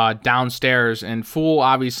Alice downstairs. And Fool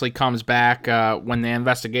obviously comes back when the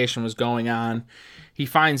investigation was going on. He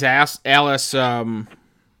finds Alice.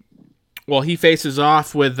 He faces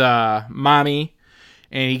off with Mommy.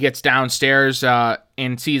 And he gets downstairs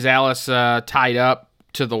and sees Alice tied up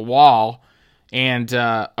to the wall. And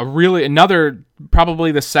probably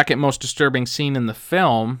the second most disturbing scene in the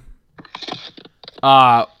film,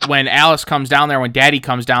 when Alice comes down there, when Daddy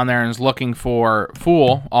comes down there and is looking for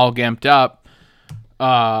Fool, all gimped up,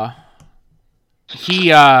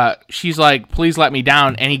 she's like, "Please let me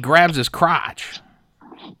down," and he grabs his crotch.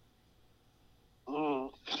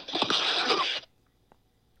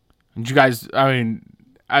 Did you guys? I mean,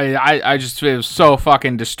 I just, it was so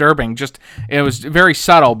fucking disturbing. It was very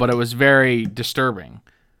subtle, but it was very disturbing.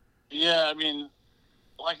 Yeah, I mean,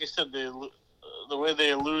 like I said, the way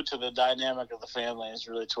they allude to the dynamic of the family is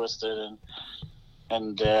really twisted,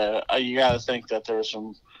 and you got to think that there was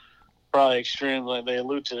some probably they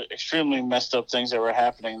allude to extremely messed up things that were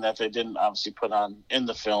happening that they didn't obviously put on in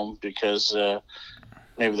the film because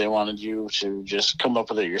maybe they wanted you to just come up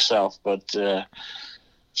with it yourself, but.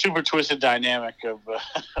 Super twisted dynamic of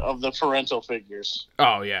the parental figures.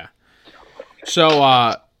 Oh, yeah.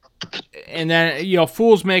 So, and then,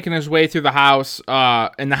 Fool's making his way through the house,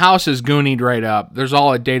 and the house is goonied right up. There's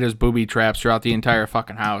all of Data's booby traps throughout the entire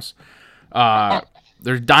fucking house.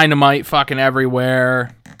 There's dynamite fucking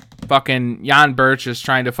everywhere. Fucking Jan Birch is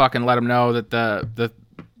trying to fucking let him know that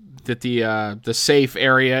the safe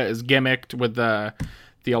area is gimmicked with the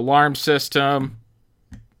alarm system.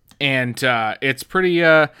 And it's pretty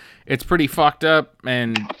fucked up,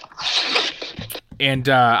 and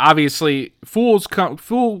obviously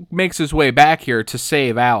Fool makes his way back here to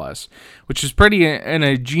save Alice, which is pretty an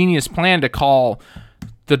ingenious plan to call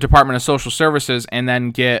the Department of Social Services and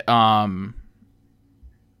then get the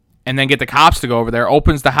cops to go over there.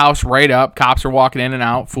 Opens the house right up. Cops are walking in and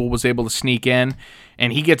out. Fool was able to sneak in,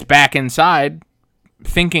 and he gets back inside,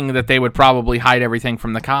 thinking that they would probably hide everything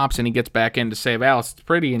from the cops, and he gets back in to save Alice. It's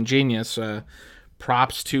pretty ingenious.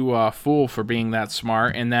 Props to Fool for being that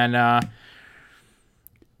smart. And then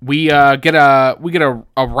we get a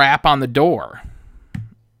rap on the door,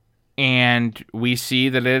 and we see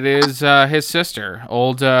that it is his sister.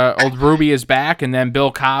 Old Ruby is back, and then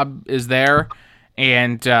Bill Cobb is there,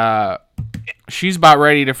 and she's about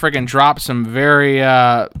ready to friggin' drop some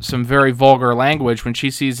very vulgar language when she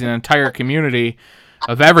sees an entire community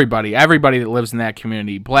of everybody that lives in that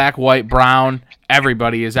community, black, white, brown,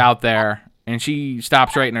 everybody is out there, and she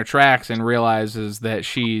stops right in her tracks and realizes that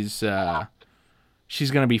she's gonna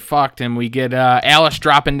be fucked. And we get Alice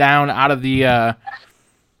dropping down out of the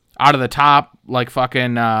top like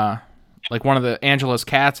fucking like one of the Angela's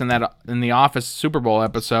cats in the Office Super Bowl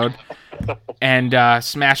episode, and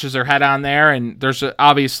smashes her head on there. And there's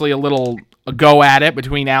obviously a little go at it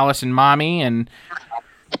between Alice and Mommy, and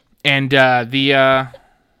the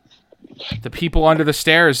people under the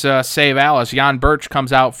stairs save Alice. Jan Birch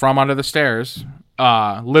comes out from under the stairs,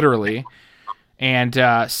 literally, and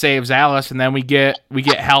saves Alice. And then we get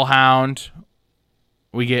Hellhound.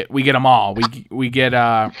 We get them all. We get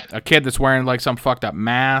a kid that's wearing like some fucked up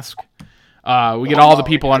mask. We get all the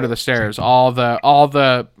people under the stairs. All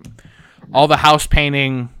the house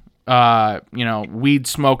painting. Weed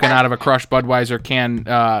smoking out of a crushed Budweiser can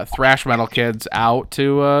thrash metal kids out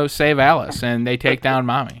to save Alice, and they take down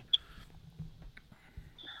Mommy.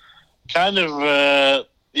 Kind of,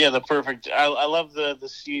 the perfect. I love the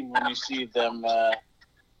scene when you see them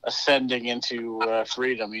ascending into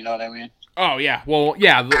freedom. You know what I mean? Oh yeah. Well,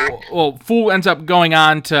 yeah. Fool ends up going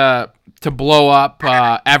on to blow up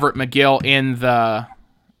Everett McGill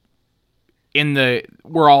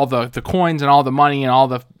where all the coins and all the money and all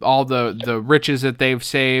the riches that they've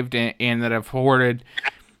saved and that have hoarded.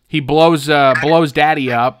 He blows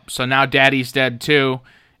Daddy up, so now Daddy's dead too,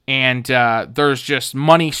 and there's just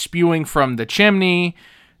money spewing from the chimney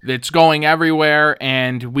that's going everywhere,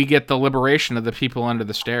 and we get the liberation of the people under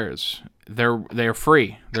the stairs. They're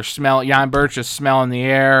free. Jan Birch is smelling the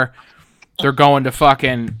air. They're going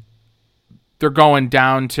down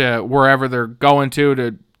to wherever they're going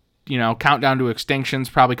to countdown to extinction's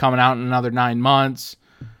probably coming out in another 9 months.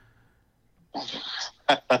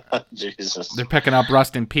 Jesus. They're picking up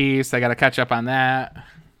Rust in Peace. They got to catch up on that.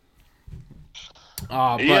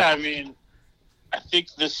 Yeah, I mean, I think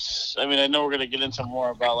this. I mean, I know we're gonna get into more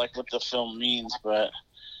about like what the film means, but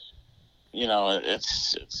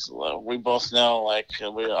it's. We both know, like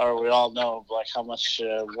we all know, like how much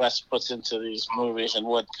Wes puts into these movies and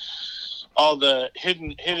what all the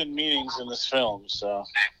hidden meanings in this film. So.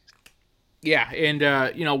 Yeah,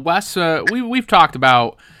 and Wes. We've talked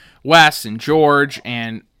about Wes and George,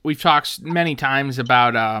 and we've talked many times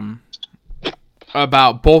about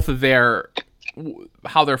both of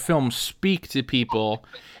how their films speak to people,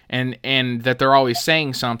 and that they're always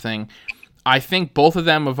saying something. I think both of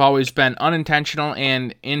them have always been unintentional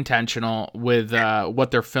and intentional with what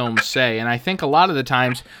their films say, and I think a lot of the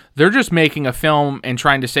times they're just making a film and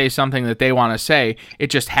trying to say something that they want to say.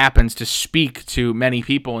 It just happens to speak to many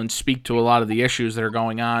people and speak to a lot of the issues that are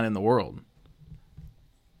going on in the world.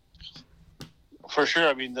 For sure.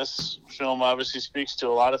 I mean, this film obviously speaks to a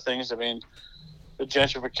lot of things. I mean, the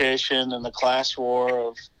gentrification and the class war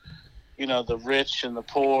of, the rich and the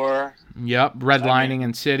poor. Yep, redlining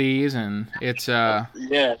in cities, and it's Yeah,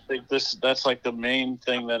 I think that's like the main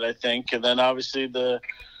thing that I think. And then obviously it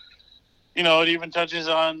even touches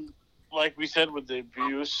on, like we said, with the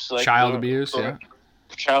abuse. Like child abuse, yeah.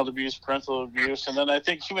 Child abuse, parental abuse. And then I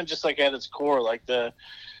think even just like at its core, like I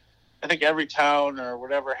think every town or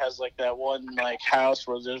whatever has like that one like house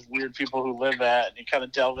where there's weird people who live at, and you kind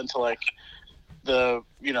of delve into like the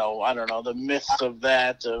I don't know, the myths of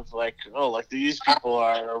that, of like, oh, like these people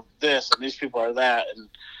are this and these people are that, and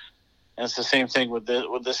it's the same thing with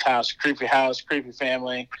this house, creepy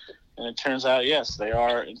family, and it turns out yes, they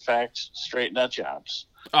are in fact straight nut jobs.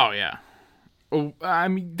 Oh yeah. I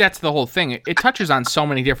mean, that's the whole thing. It touches on so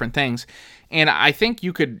many different things, and I think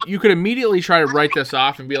you could immediately try to write this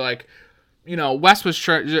off and be like, Wes was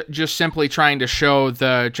just simply trying to show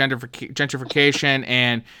the gentrification,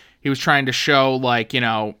 and he was trying to show like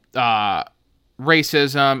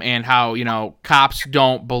racism and how cops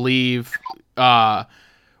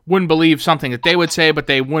wouldn't believe something that they would say, but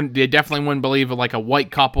they definitely wouldn't believe like a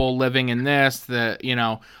white couple living in this,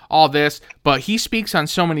 all this. But he speaks on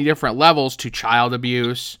so many different levels to child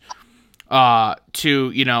abuse,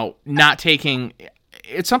 to not taking.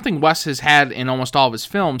 It's something Wes has had in almost all of his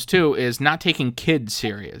films too, is not taking kids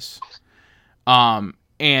serious.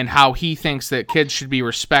 And how he thinks that kids should be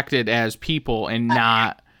respected as people and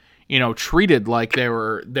not, treated like they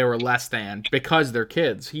were less than because they're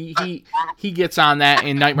kids. He gets on that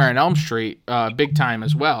in Nightmare on Elm Street, big time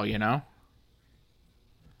as well. Yeah,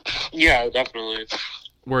 definitely.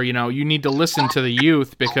 Where you need to listen to the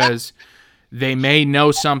youth because they may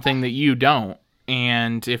know something that you don't,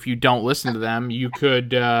 and if you don't listen to them, you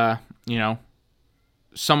could,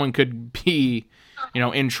 someone could be,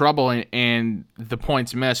 in trouble and the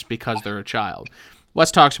point's missed because they're a child.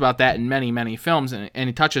 Wes talks about that in many, many films, and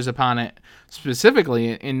he touches upon it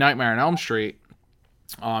specifically in Nightmare on Elm Street,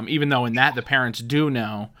 even though in that the parents do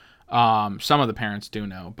know. Some of the parents do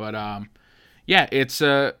know. But, yeah, it's,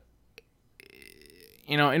 in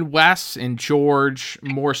Wes and George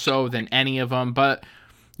more so than any of them. But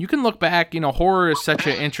you can look back, horror is such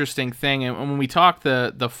an interesting thing. And when we talk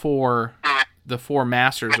the four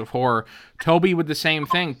masters of horror, Toby with the same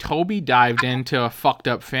thing. Toby dived into a fucked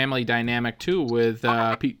up family dynamic too with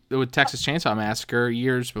Texas Chainsaw Massacre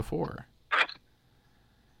years before.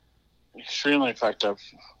 Extremely fucked up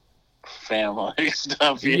family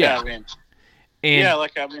stuff. Yeah, I mean,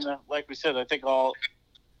 like we said, I think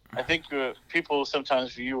people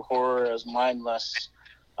sometimes view horror as mindless.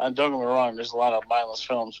 Don't get me wrong, there's a lot of mindless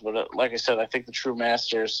films, but like I said, I think the true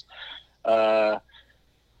masters.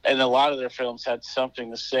 And a lot of their films had something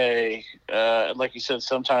to say. Like you said,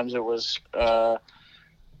 sometimes it was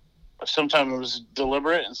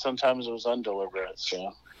deliberate, and sometimes it was undeliberate.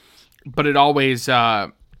 So, but it always,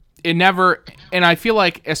 it never. And I feel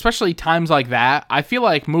like, especially times like that, I feel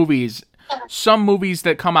like some movies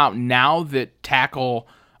that come out now that tackle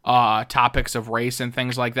topics of race and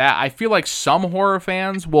things like that, I feel like some horror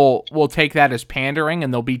fans will take that as pandering,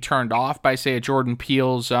 and they'll be turned off by, say, Jordan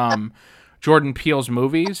Peele's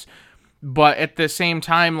movies. but at the same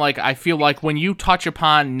time, like, I feel like when you touch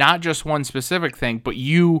upon not just one specific thing, but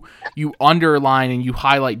you underline and you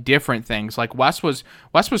highlight different things. Like Wes was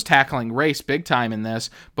tackling race big time in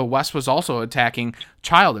this, but Wes was also attacking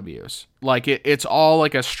child abuse. Like it's all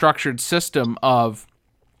like a structured system of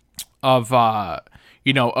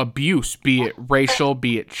abuse, be it racial,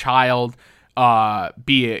 be it child,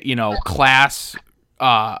 be it class.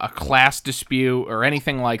 A class dispute or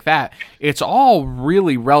anything like that, it's all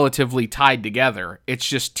really relatively tied together. It's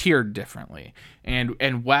just tiered differently.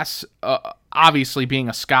 And Wes, obviously being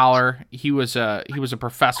a scholar, he was a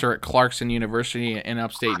professor at Clarkson University in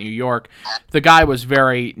upstate New York. The guy was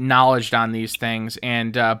very knowledgeable on these things,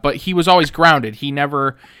 and but he was always grounded. He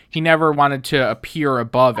never wanted to appear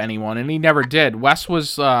above anyone, and he never did. Wes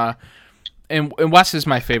was. And Wes is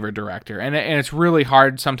my favorite director, and it's really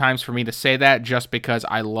hard sometimes for me to say that just because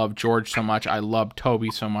I love George so much, I love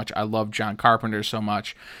Toby so much, I love John Carpenter so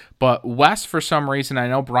much, but Wes, for some reason, I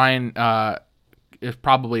know Brian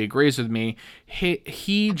probably agrees with me,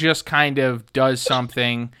 he just kind of does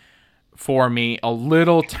something for me a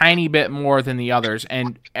little tiny bit more than the others,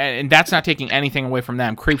 and that's not taking anything away from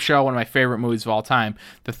them. Creepshow, one of my favorite movies of all time.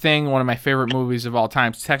 The Thing, one of my favorite movies of all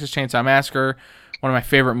time. Texas Chainsaw Massacre, one of my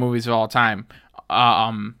favorite movies of all time.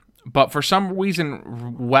 But for some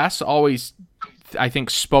reason, Wes always, I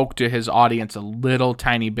think, spoke to his audience a little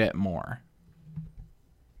tiny bit more.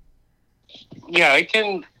 Yeah, I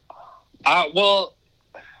can. I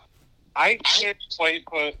can't quite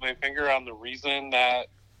put my finger on the reason that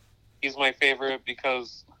he's my favorite,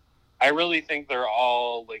 because I really think they're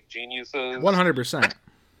all like geniuses. 100%.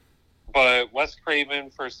 But Wes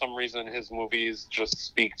Craven, for some reason, his movies just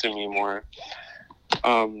speak to me more.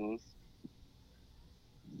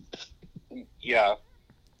 Yeah.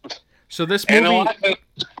 So this movie,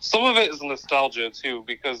 some of it is nostalgia too,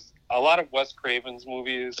 because a lot of Wes Craven's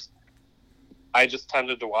movies, I just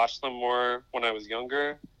tended to watch them more when I was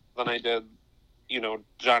younger than I did,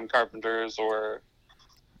 John Carpenter's or.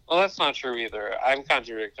 Well, that's not true either. I'm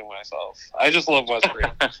contradicting myself. I just love Wes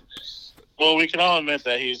Craven. Well, we can all admit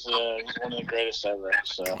that he's one of the greatest ever.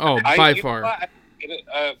 So. Oh, by far.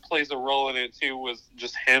 It plays a role in it too, was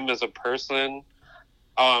just him as a person.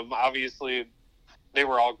 Obviously, they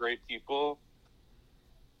were all great people.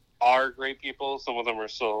 Are great people. Some of them are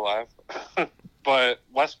still alive. But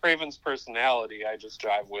Wes Craven's personality, I just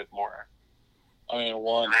drive with more. I mean,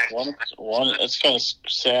 one. It's kind of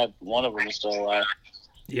sad. One of them is still alive.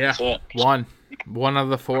 Yeah, one of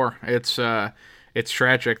the four. It's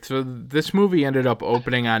tragic. So this movie ended up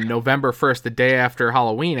opening on November 1st, the day after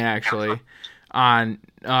Halloween, actually. On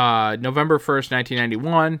November 1st,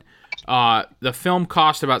 1991. The film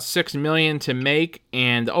cost about $6 million to make,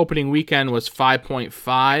 and the opening weekend was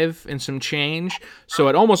 5.5 and some change. So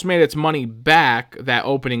it almost made its money back that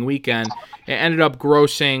opening weekend. It ended up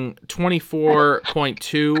grossing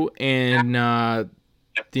 24.2 in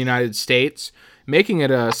the United States, making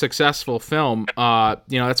it a successful film.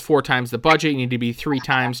 That's 4 times the budget. You need to be 3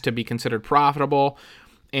 times to be considered profitable.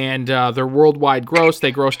 And their worldwide gross,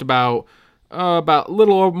 they grossed about a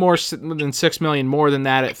little more than $6 million more than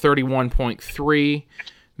that at $31.3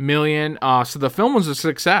 million. So the film was a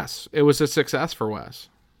success. It was a success for Wes.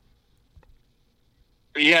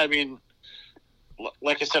 Yeah, I mean,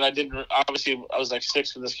 like I said, I was like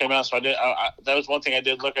 6 when this came out, so that was one thing I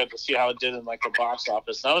did look at to see how it did in like the box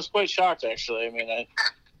office. And I was quite shocked, actually. I mean,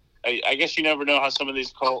 I guess you never know how some of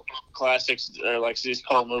these cult classics or like these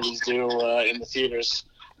cult movies do in the theaters,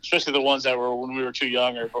 especially the ones that were when we were too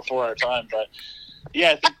young or before our time. But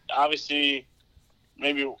yeah, I think obviously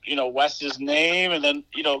maybe Wes's name, and then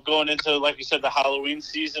going into, like you said, the Halloween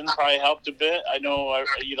season probably helped a bit. I know I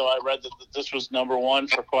read that this was number 1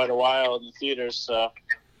 for quite a while in the theaters. So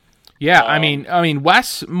yeah, I mean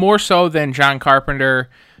Wes more so than John Carpenter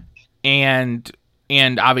and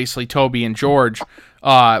obviously Toby and George.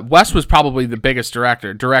 Wes was probably the biggest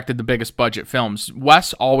directed the biggest budget films.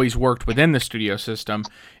 Wes always worked within the studio system,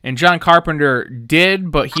 and John Carpenter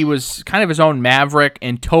did, but he was kind of his own maverick,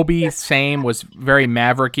 and Toby, same, was very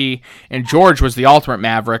mavericky, and George was the ultimate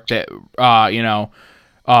maverick that,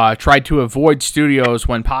 tried to avoid studios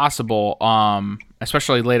when possible,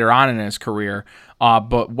 especially later on in his career.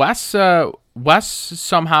 But Wes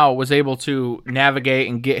somehow was able to navigate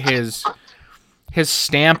and get his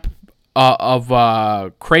stamp of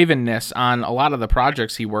Cravenness on a lot of the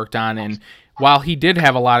projects he worked on. And while he did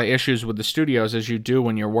have a lot of issues with the studios, as you do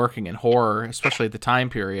when you're working in horror, especially at the time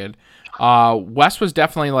period, Wes was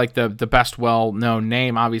definitely like the best well-known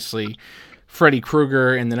name, obviously, Freddy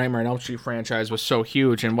Krueger in the Nightmare on Elm Street franchise was so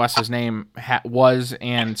huge, and Wes's name was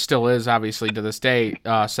and still is, obviously to this day,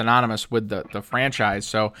 synonymous with the franchise.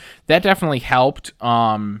 So that definitely helped.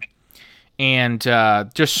 And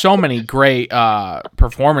just so many great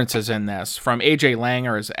performances in this, from AJ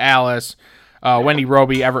Langer as Alice, Wendy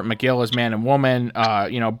Roby, Everett McGill as Man and Woman,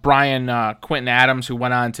 Brian Quentin Adams, who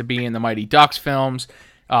went on to be in the Mighty Ducks films,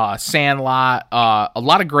 Sandlot, a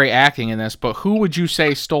lot of great acting in this. But who would you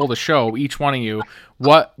say stole the show? Each one of you,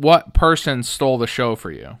 what person stole the show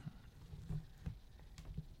for you?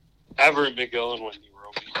 Everett McGill and Wendy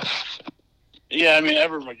Roby. Yeah, I mean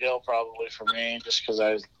Everett McGill probably for me, just because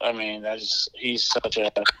he's such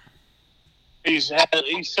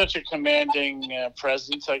a commanding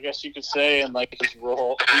presence, I guess you could say, and like his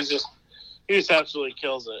role, he just absolutely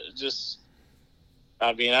kills it.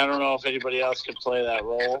 I don't know if anybody else could play that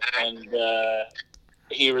role, and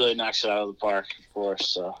he really knocks it out of the park, of course.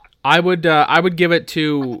 So I would give it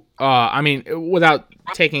to without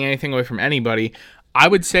taking anything away from anybody, I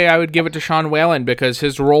would say I would give it to Sean Whalen, because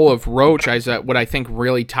his role of Roach is what I think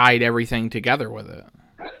really tied everything together with it.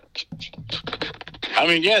 I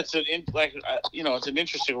mean, yeah, it's an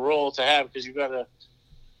interesting role to have, because you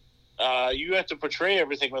have to portray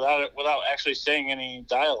everything without actually saying any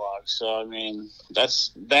dialogue. So I mean, that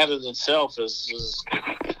in itself is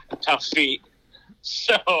a tough feat.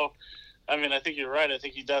 So I mean, I think you're right. I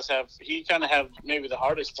think he kind of have maybe the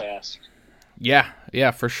hardest task.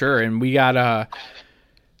 Yeah, for sure. And we got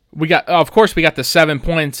of course we got the 7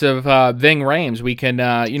 points of Ving Rhames. We can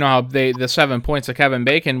how the 7 points of Kevin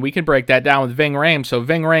Bacon, we can break that down with Ving Rhames. So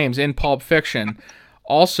Ving Rhames in Pulp Fiction.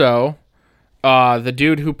 Also, the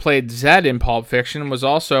dude who played Zed in Pulp Fiction was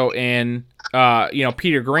also in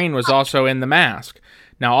Peter Green was also in The Mask.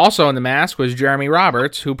 Now also in The Mask was Jeremy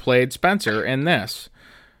Roberts, who played Spencer in this.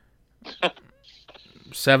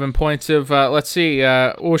 7 points of, let's see,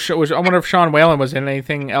 I wonder if Sean Whalen was in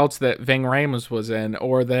anything else that Ving Rhames was in,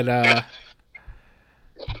 or that,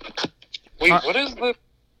 Wait, what is the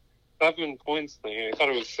 7 points thing? I thought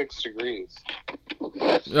it was 6 degrees.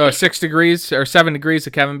 6 degrees, or 7 degrees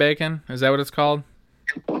of Kevin Bacon? Is that what it's called?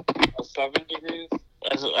 7 degrees?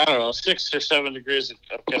 I don't know, 6 or 7 degrees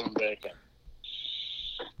of Kevin Bacon.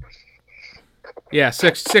 Yeah,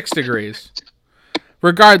 6 degrees.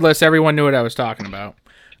 Regardless, everyone knew what I was talking about.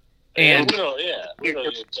 And the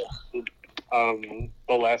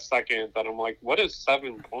last second that I'm like, what is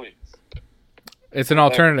 7 points? It's an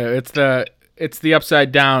alternative. It's the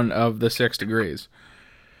upside down of the 6 degrees.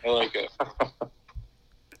 I like it.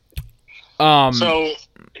 So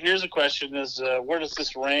here's a question: where does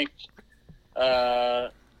this rank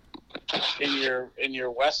in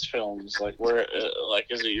your West films? Like where?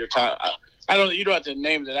 Is it your top? You don't have to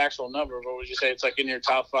name the actual number, but would you say it's like in your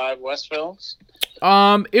top 5 West films?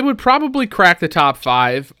 It would probably crack the top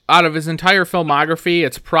 5 out of his entire filmography.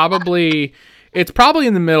 It's probably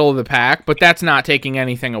in the middle of the pack, but that's not taking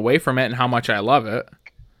anything away from it and how much I love it.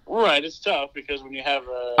 Right, it's tough because when you have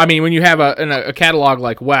a catalog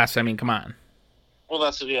like Wes, I mean, come on. Well,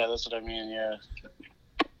 that's what I mean. Yeah,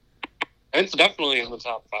 it's definitely in the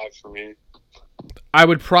top 5 for me. I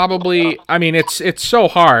would probably. I mean, it's so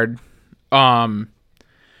hard.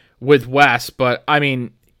 With Wes, but I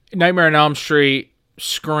mean, Nightmare on Elm Street,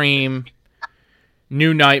 Scream,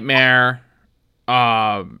 New Nightmare,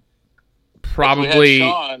 probably. If we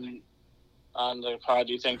had Sean on the pod,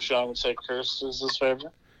 do you think Sean would say Curse is his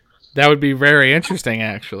favorite? That would be very interesting,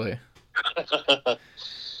 actually.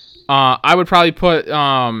 I would probably put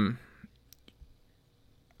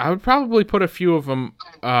a few of them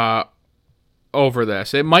over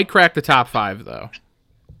this. It might crack the top 5 though.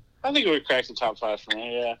 I think it would crack the top 5 for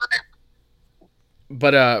me, yeah.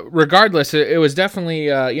 But regardless, it was definitely,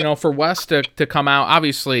 for Wes to come out.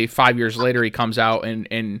 Obviously, 5 years later, he comes out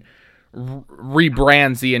and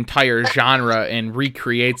rebrands the entire genre and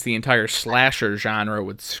recreates the entire slasher genre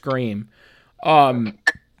with Scream.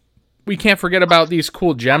 We can't forget about these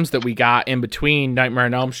cool gems that we got in between Nightmare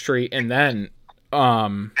on Elm Street and then,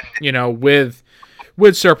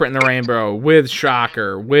 with Serpent and the Rainbow, with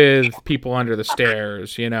Shocker, with People Under the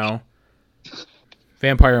Stairs,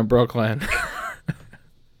 Vampire in Brooklyn.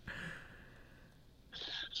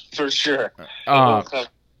 For sure. Part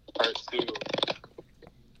 2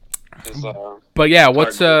 is, but yeah,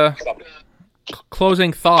 what's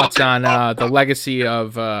closing thoughts on the legacy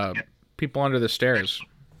of People Under the Stairs?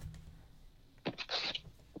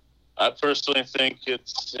 I personally think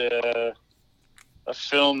it's a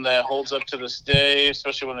film that holds up to this day,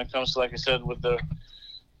 especially when it comes to, like I said, with the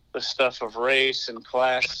stuff of race and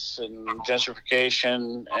class and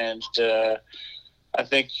gentrification. And I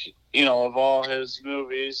think, of all his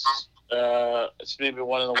movies, It's maybe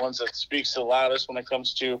one of the ones that speaks the loudest when it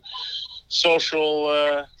comes to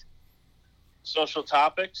social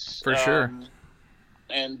topics. For sure.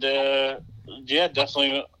 And yeah,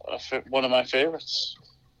 definitely one of my favorites.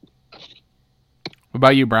 What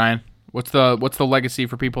about you, Brian? What's the legacy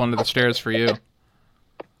for People Under the Stairs for you?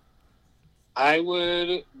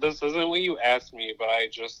 This isn't what you asked me, but I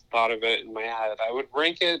just thought of it in my head. I would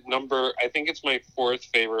rank it I think it's my 4th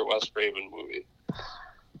favorite Wes Craven movie.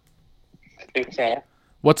 I think so.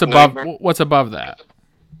 What's above that?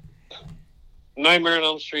 Nightmare on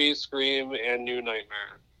Elm Street, Scream, and New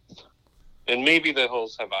Nightmare. And maybe The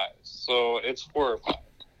Hills Have Eyes. So it's 4 or 5.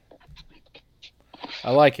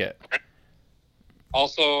 I like it.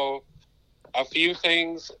 Also, a few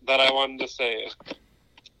things that I wanted to say.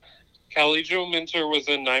 Kelly Jo Minter was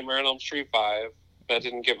in Nightmare on Elm Street 5. That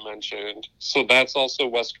didn't get mentioned. So that's also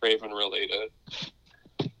Wes Craven related.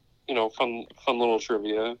 You know, fun little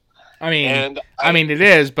trivia. I mean, it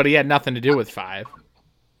is, but he had nothing to do with 5.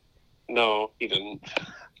 No, he didn't.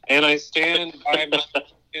 And I stand by my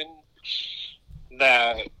opinion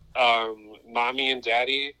that Mommy and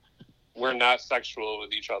Daddy were not sexual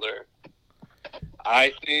with each other.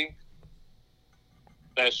 I think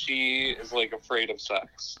that she is like afraid of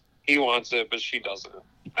sex. He wants it, but she doesn't.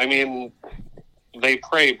 I mean, they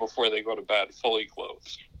pray before they go to bed, fully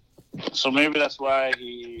clothed. So maybe that's why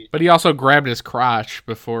he... But he also grabbed his crotch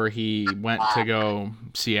before he went to go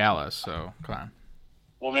see Alice, so come on.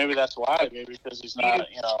 Well, maybe that's why. Maybe because he's not,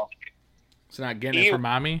 He's not getting it for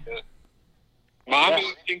Mommy? Mommy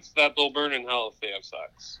thinks that they'll burn in hell if they have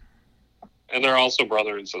sex. And they're also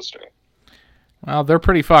brother and sister. Well, they're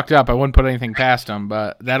pretty fucked up. I wouldn't put anything past them,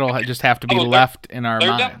 but that'll just have to be left in our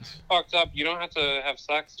minds. They're fucked up. You don't have to have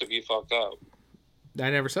sex to be fucked up. I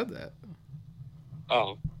never said that.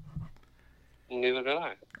 Oh. Neither did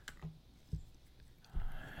I.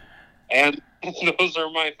 And those are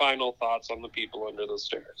my final thoughts on the People Under the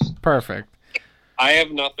Stairs. Perfect. I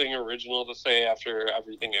have nothing original to say after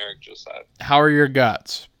everything Eric just said. How are your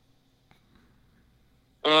guts?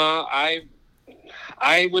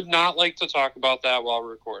 I would not like to talk about that while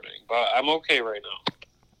recording, but I'm okay right now.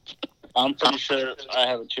 I'm pretty sure I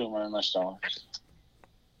have a tumor in my stomach.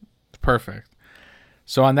 Perfect.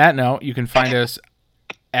 So on that note, you can find us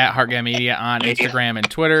at HeartGuy Media on Instagram and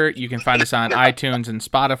Twitter. You can find us on iTunes and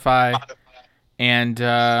Spotify. And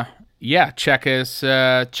check us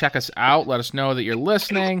out. Let us know that you're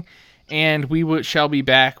listening. And we shall be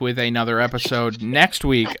back with another episode next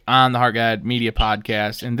week on the HeartGuy Media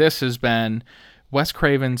Podcast. And this has been Wes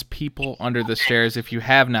Craven's People Under the Stairs. If you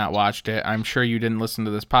have not watched it, I'm sure you didn't listen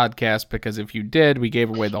to this podcast, because if you did, we gave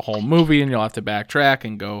away the whole movie, and you'll have to backtrack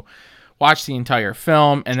and go watch the entire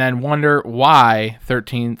film and then wonder why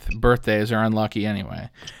 13th birthdays are unlucky anyway.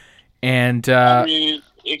 And I mean,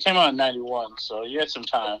 it came out in 91, so you had some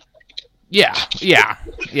time. Yeah,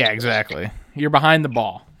 exactly. You're behind the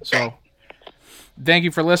ball. So thank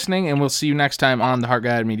you for listening, and we'll see you next time on the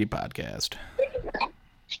HeartGuy Media Podcast.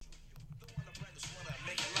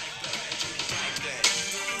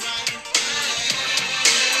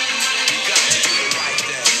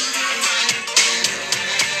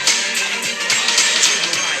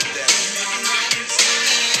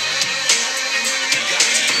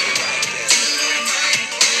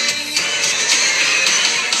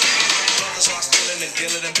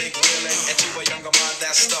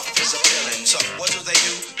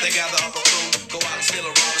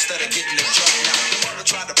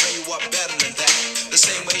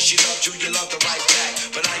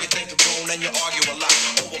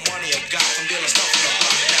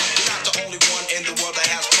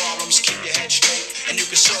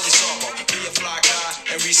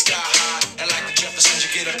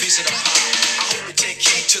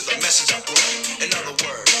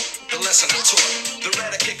 The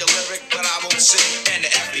red I kick a lyric, but I won't sing. And the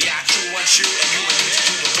FBI crew wants you, and you